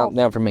 skilled I'll at put golf.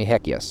 down for me.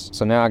 Heck yes.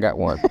 So now I got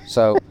one.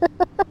 So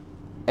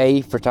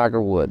A for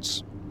Tiger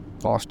Woods,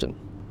 Austin.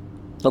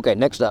 Okay,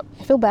 next up.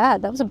 I feel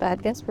bad. That was a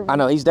bad guess for me. I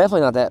know he's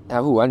definitely not that.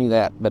 Ooh, I knew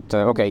that. But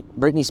okay,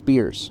 Britney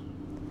Spears.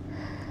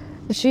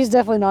 She's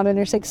definitely not in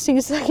her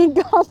 60s. I can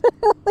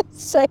confidently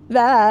say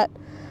that.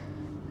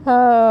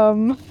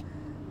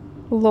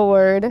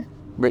 Lord.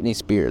 Britney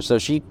Spears. So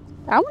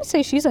I want to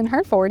say she's in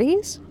her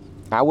 40s.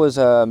 I was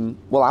I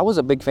was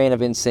a big fan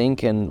of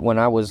NSYNC, and when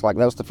I was that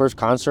was the first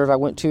concert I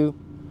went to.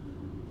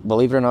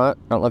 Believe it or not,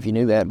 I don't know if you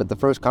knew that, but the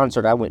first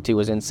concert I went to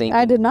was NSYNC.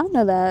 I did not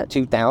know that.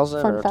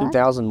 2000 Fun or fact.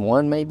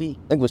 2001 maybe.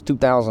 I think it was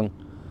 2000.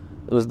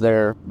 It was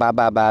their Bye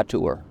Bye Bye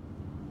tour,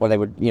 where they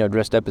were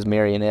dressed up as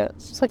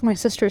marionettes. It's like my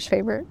sister's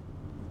favorite.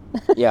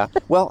 Yeah.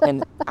 Well,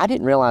 and I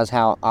didn't realize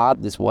how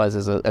odd this was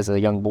as a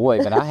young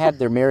boy, but I had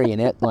their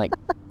marionette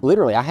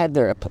literally, I had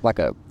their like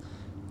a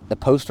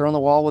poster on the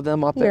wall with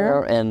them up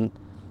there, and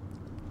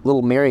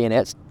little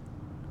marionettes,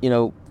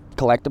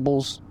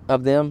 collectibles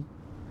of them.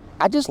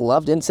 I just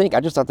loved NSYNC. I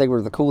just thought they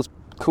were the coolest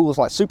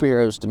like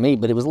superheroes to me.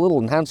 But it was a little,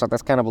 in hindsight,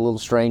 that's kind of a little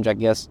strange, I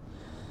guess.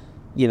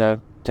 To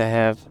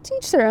have. To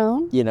each their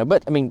own.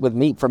 But I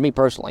mean, for me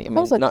personally, I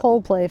was a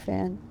Coldplay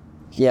fan.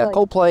 Yeah, like,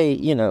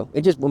 Coldplay.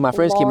 It just, when my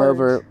friends came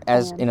over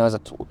as as a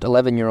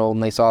 11-year-old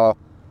and they saw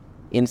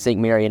NSYNC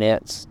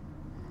marionettes,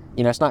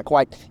 it's not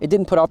quite. It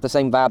didn't put off the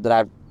same vibe that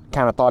I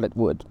kind of thought it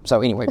would.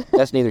 So anyway,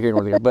 that's neither here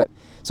nor there. But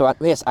so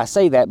I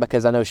say that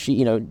because I know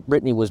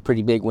Britney was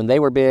pretty big when they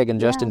were big, and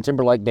Justin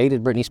Timberlake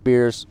dated Britney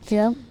Spears.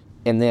 Yeah.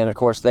 And then of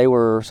course they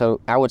were. So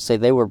I would say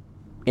they were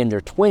in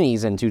their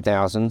 20s in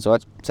 2000. So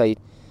I'd say.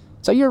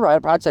 So you're right.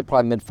 I'd say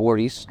probably mid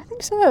 40s. I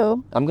think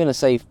so. I'm gonna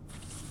say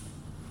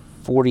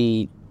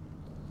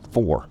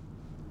 44.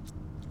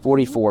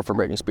 44 for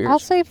Britney Spears. I'll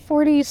say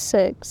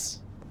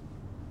 46.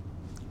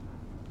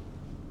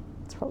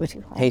 That's probably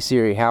too high. Hey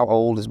Siri, how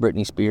old is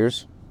Britney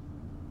Spears?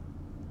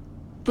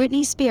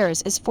 Britney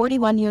Spears is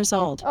 41 years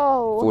old.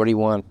 Oh.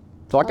 41.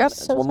 So I got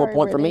so one more sorry,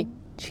 point for me.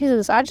 Brittany.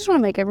 Jesus, I just want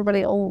to make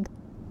everybody old.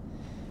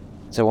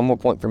 So one more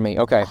point for me.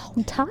 Okay.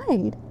 I'm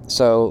tired.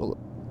 So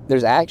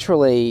there's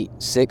actually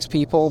 6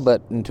 people,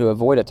 but to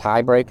avoid a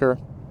tiebreaker,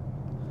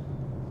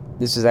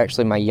 this is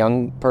actually my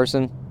young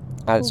person.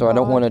 So I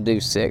don't want to do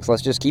 6.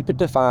 Let's just keep it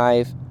to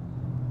 5.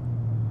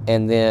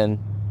 And then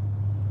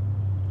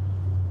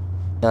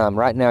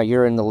right now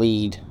you're in the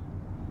lead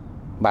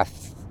by...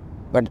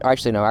 But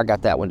actually, no, I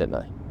got that one, didn't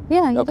I?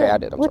 Yeah, you Okay, did. I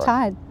did. I'm We're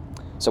sorry. tied.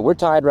 So we're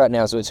tied right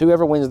now. So it's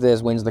whoever wins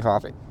this wins the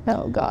coffee.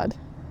 Oh, God.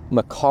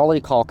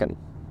 Macaulay Culkin.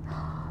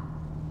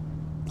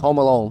 Home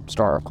Alone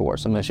star, of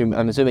course. I'm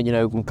assuming you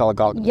know who Macaulay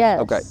Culkin.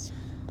 Yes. Okay.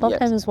 Love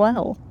Yes. him as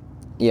well.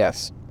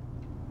 Yes.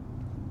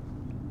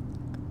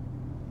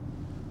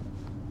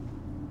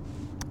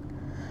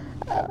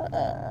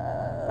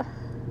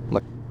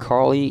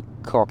 Macaulay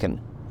Culkin.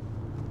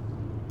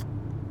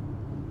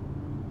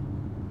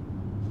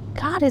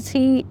 God, is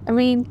he... I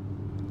mean,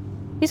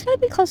 he's got to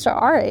be close to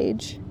our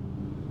age.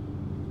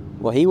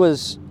 Well, he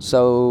was,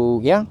 so,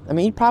 yeah. I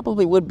mean, he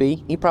probably would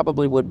be.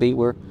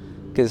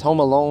 Because Home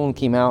Alone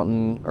came out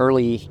in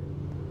early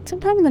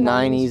Sometime in the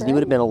 90s, He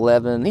would have been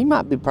 11. He's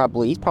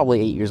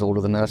probably 8 years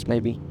older than us,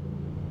 maybe.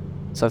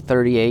 So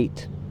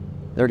 38,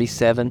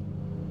 37,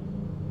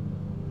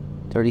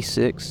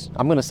 36.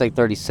 I'm going to say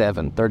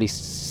 37. I'm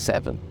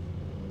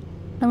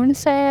going to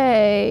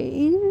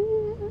say...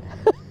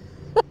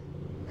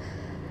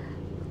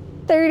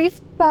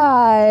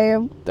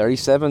 35.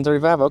 37,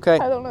 35, okay.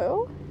 I don't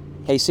know.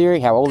 Hey Siri,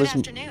 how old Good is...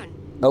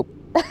 afternoon. Oh,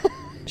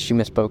 she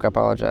misspoke. I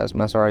apologize.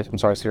 I'm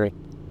sorry, Siri.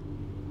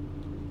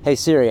 Hey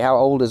Siri, how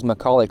old is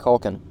Macaulay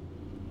Culkin?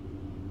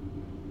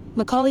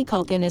 Macaulay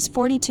Culkin is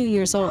 42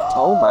 years old.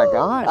 Oh my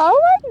gosh. Oh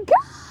my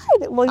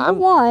God! Well, you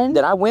won.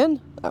 Did I win?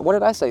 What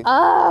did I say?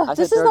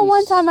 This said is the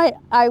one 30. time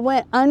I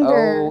went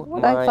under Oh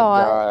what my I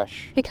thought.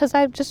 gosh. Because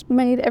I've just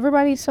made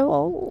everybody so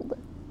old.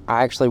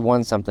 I actually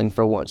won something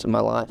for once in my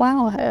life.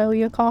 Wow, I owe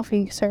you a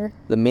coffee, sir.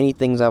 The many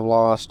things I've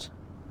lost,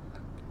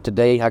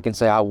 today I can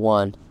say I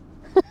won.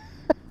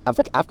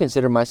 I've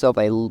considered myself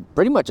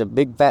pretty much a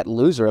big fat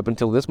loser up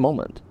until this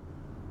moment.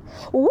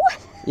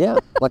 What? Yeah,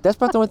 like that's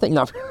about the only thing.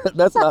 No,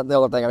 that's not the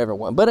only thing I've ever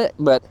won. But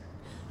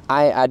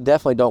I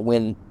definitely don't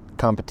win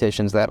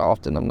competitions that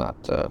often. I'm not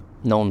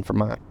known for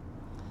my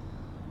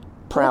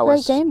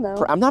prowess. Great game,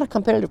 though. I'm not a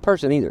competitive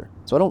person either,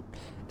 so I don't.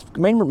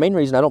 Main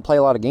reason I don't play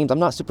a lot of games. I'm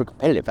not super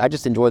competitive. I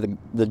just enjoy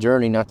the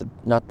journey, not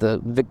the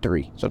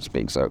victory, so to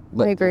speak. So,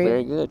 but I agree.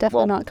 Very good.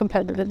 Definitely Well, not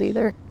competitive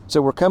either.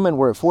 So we're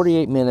at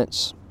 48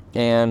 minutes,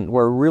 and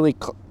we're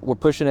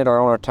pushing it on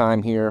our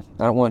time here.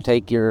 I don't want to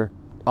take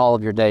all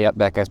of your day up,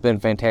 Becca. It's been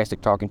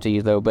fantastic talking to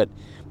you, though. But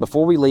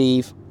before we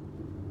leave,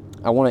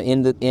 I want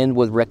to end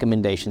with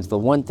recommendations. The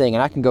one thing,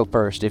 and I can go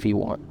first if you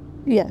want.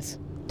 Yes.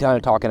 Kind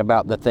of talking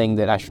about the thing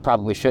that I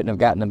probably shouldn't have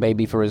gotten a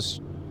baby for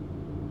his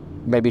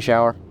baby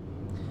shower.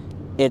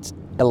 It's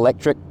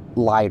electric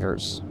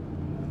lighters.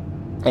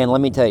 And let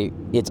me tell you,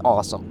 it's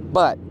awesome.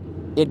 But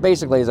it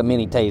basically is a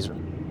mini taser.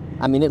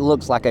 I mean, it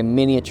looks like a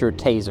miniature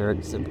taser.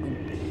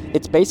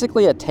 It's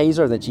basically a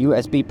taser that's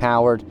USB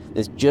powered,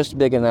 that's just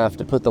big enough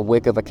to put the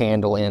wick of a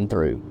candle in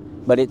through.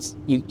 But it's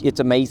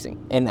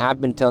amazing. And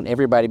I've been telling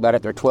everybody about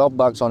it. They're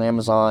 $12 on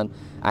Amazon.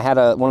 I had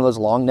one of those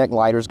long neck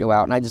lighters go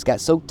out, and I just got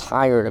so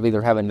tired of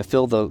either having to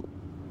fill the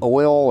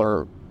oil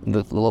or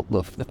the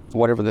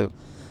whatever the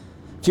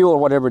fuel or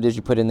whatever it is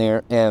you put in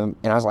there. And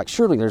I was like,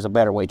 surely there's a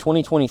better way.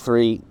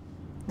 2023,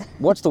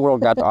 what's the world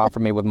got to offer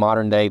me with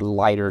modern day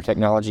lighter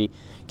technology?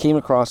 Came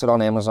across it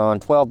on Amazon,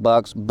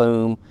 $12,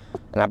 boom.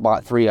 And I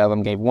bought 3 of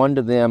them, gave one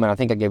to them, and I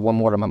think I gave one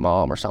more to my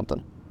mom or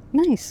something.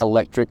 Nice.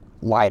 Electric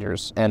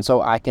lighters. And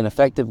so I gave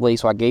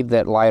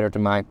that lighter to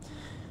my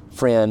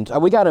friend.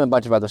 We got him a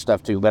bunch of other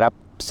stuff too, but I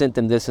sent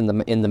them this in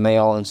the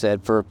mail and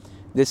said,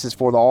 this is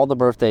for all the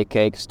birthday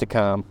cakes to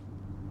come,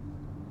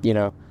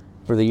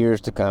 for the years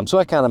to come. So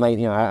I kind of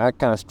made, I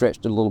kind of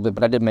stretched it a little bit,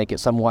 but I did make it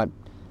somewhat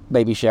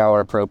baby shower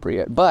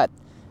appropriate. But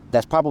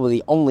that's probably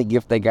the only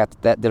gift they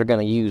got that they're going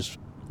to use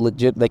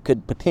legit. They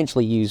could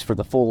potentially use for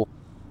the full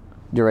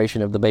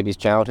duration of the baby's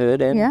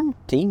childhood and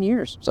teen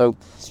years. So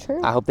It's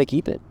true. I hope they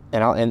keep it.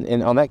 And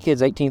and on that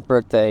kid's 18th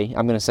birthday,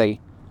 I'm going to say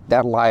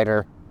that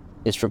lighter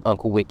is from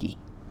Uncle Wiki.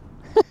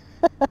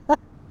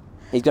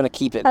 He's going to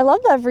keep it. I love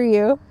that for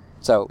you.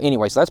 So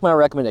anyway, so that's my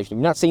recommendation. If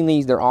you've not seen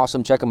these, they're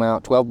awesome. Check them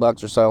out.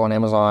 $12 or so on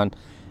Amazon.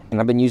 And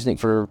I've been using it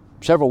for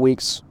several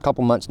weeks, a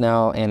couple months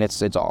now, and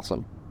it's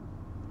awesome.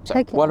 So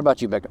Heck yeah. what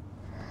about you, Becca?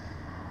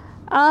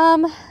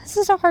 This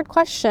is a hard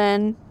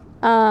question.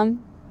 I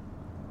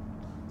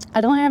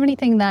don't have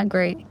anything that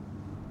great.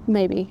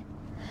 Maybe.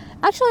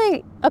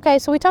 Actually, okay,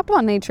 so we talked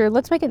about nature.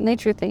 Let's make it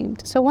nature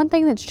themed. So one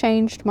thing that's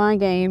changed my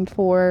game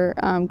for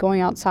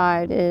going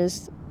outside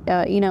is,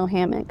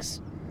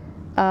 hammocks.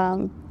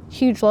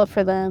 Huge love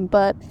for them.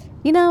 But,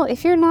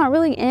 if you're not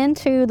really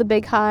into the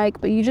big hike,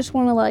 but you just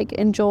want to like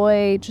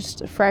enjoy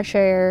just fresh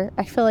air,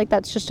 I feel like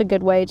that's just a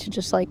good way to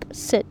just like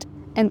sit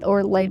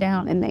or lay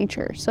down in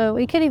nature. So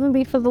it could even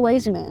be for the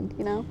lazy man,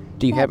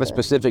 Do you have a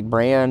specific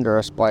brand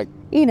or like,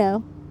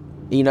 Eno.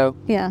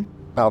 Yeah.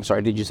 Oh, I'm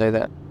sorry. Did you say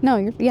that?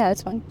 No,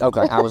 it's fine.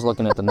 Okay, I was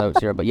looking at the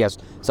notes here, but yes.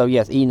 So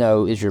yes,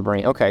 Eno is your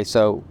brand. Okay,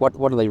 so what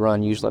do they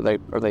run usually?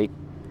 Are they?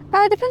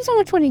 It depends on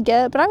which one you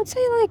get, but I would say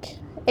like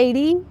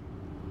 80.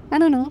 I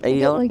don't know.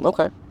 $80?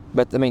 Okay.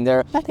 But I mean,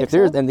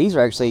 and these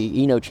are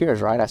actually Eno chairs,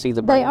 right? I see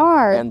the brand. They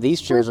are. And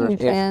these chairs We're are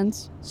huge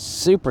fans.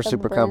 super the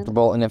brand.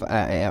 comfortable. And if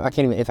I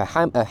can't even, if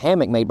a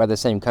hammock made by the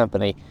same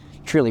company,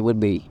 truly would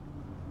be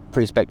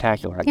pretty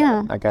spectacular.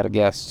 I gotta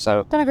guess.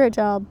 So Done a great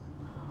job.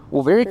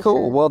 well, very For cool.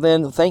 sure. Well,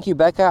 then, thank you,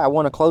 Becca. I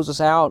want to close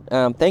us out.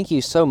 Thank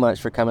you so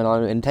much for coming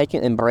on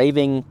and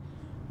braving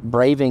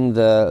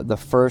the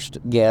first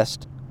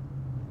guest.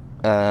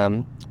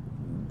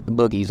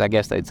 Boogies, I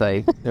guess they'd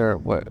say. Or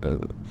what?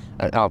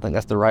 I don't think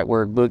that's the right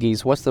word.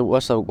 Boogies.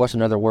 What's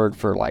another word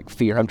for like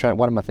fear?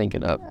 What am I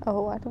thinking of?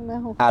 Oh, I don't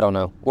know. I don't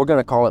know. We're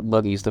gonna call it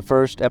boogies. The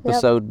first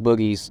episode,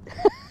 boogies.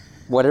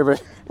 Whatever.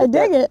 I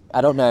dig it.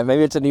 I don't know.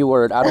 Maybe it's a new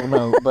word. I don't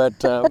know. But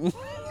Well,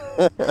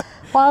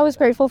 I was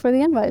grateful for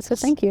the invite, so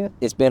thank you.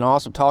 it's been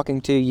awesome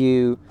talking to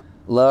you.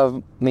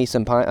 Love me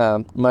some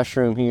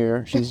Mushroom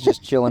here. She's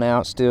just chilling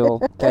out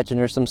still, catching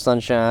her some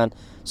sunshine,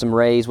 some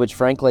rays, which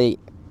frankly,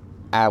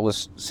 I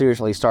was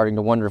seriously starting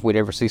to wonder if we'd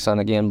ever see sun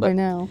again. But I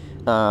know.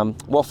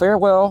 well,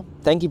 farewell.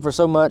 Thank you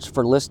so much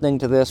for listening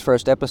to this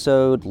first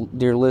episode,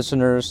 dear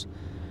listeners.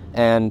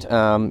 And,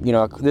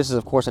 this is,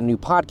 of course, a new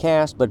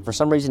podcast, but for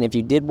some reason, if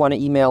you did want to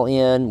email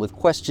in with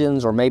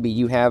questions, or maybe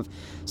you have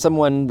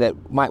someone that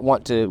might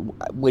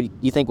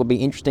you think would be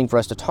interesting for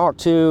us to talk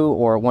to,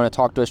 or want to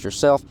talk to us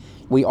yourself,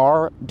 we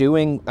are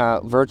doing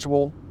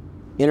virtual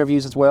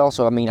interviews as well.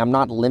 So, I'm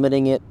not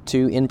limiting it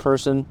to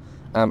in-person.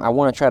 I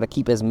want to try to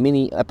keep as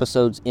many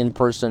episodes in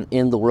person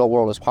in the real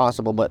world as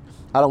possible, but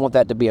I don't want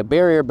that to be a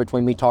barrier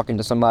between me talking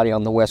to somebody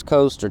on the West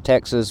Coast or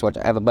Texas, which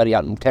I have a buddy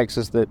out in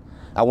Texas that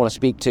I want to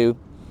speak to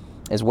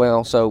as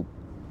well. So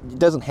it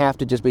doesn't have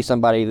to just be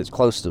somebody that's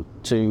close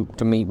to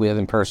meet with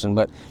in person,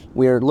 but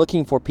we're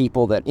looking for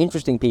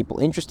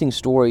interesting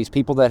stories,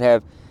 people that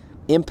have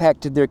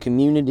impacted their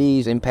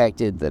communities,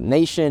 impacted the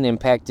nation,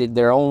 impacted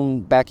their own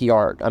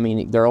backyard,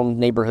 their own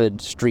neighborhood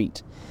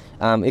street,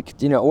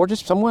 or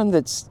just someone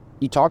that's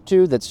you talk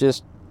to that's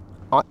just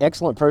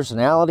excellent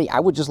personality. I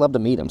would just love to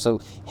meet them. So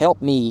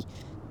help me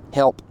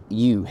help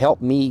you.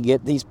 Help me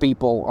get these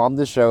people on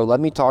the show. Let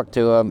me talk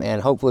to them,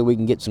 and hopefully we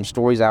can get some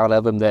stories out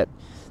of them that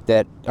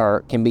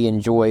can be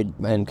enjoyed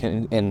and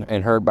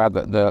heard by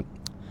the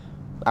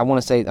I don't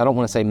want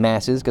to say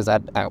masses, because I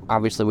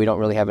obviously we don't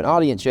really have an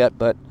audience yet,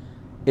 but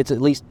it's at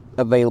least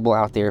available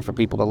out there for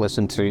people to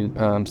listen to.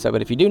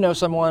 But if you do know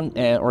someone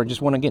or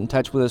just want to get in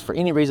touch with us for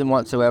any reason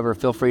whatsoever,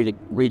 feel free to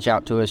reach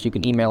out to us. You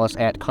can email us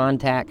at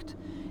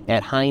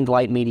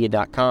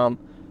contact@hindlightmedia.com.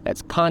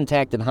 That's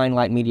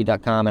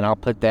contact@hindlightmedia.com, and I'll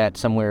put that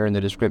somewhere in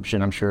the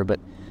description, I'm sure. But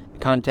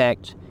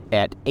contact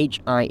at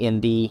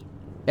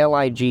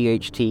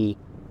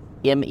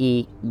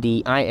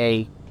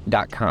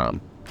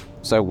hindlightmedia.com.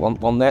 So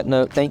on that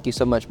note, thank you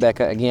so much,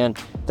 Becca. Again,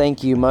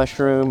 thank you,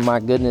 Mushroom. My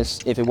goodness,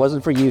 if it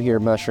wasn't for you here,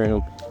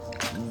 Mushroom,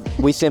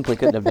 we simply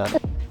couldn't have done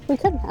it. We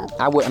couldn't have.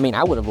 I would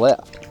have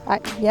left.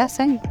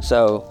 Same.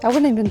 So I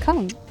wouldn't even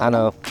come. I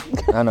know.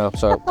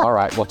 So all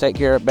right. Well, take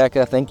care,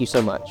 Becca. Thank you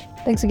so much.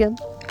 Thanks again.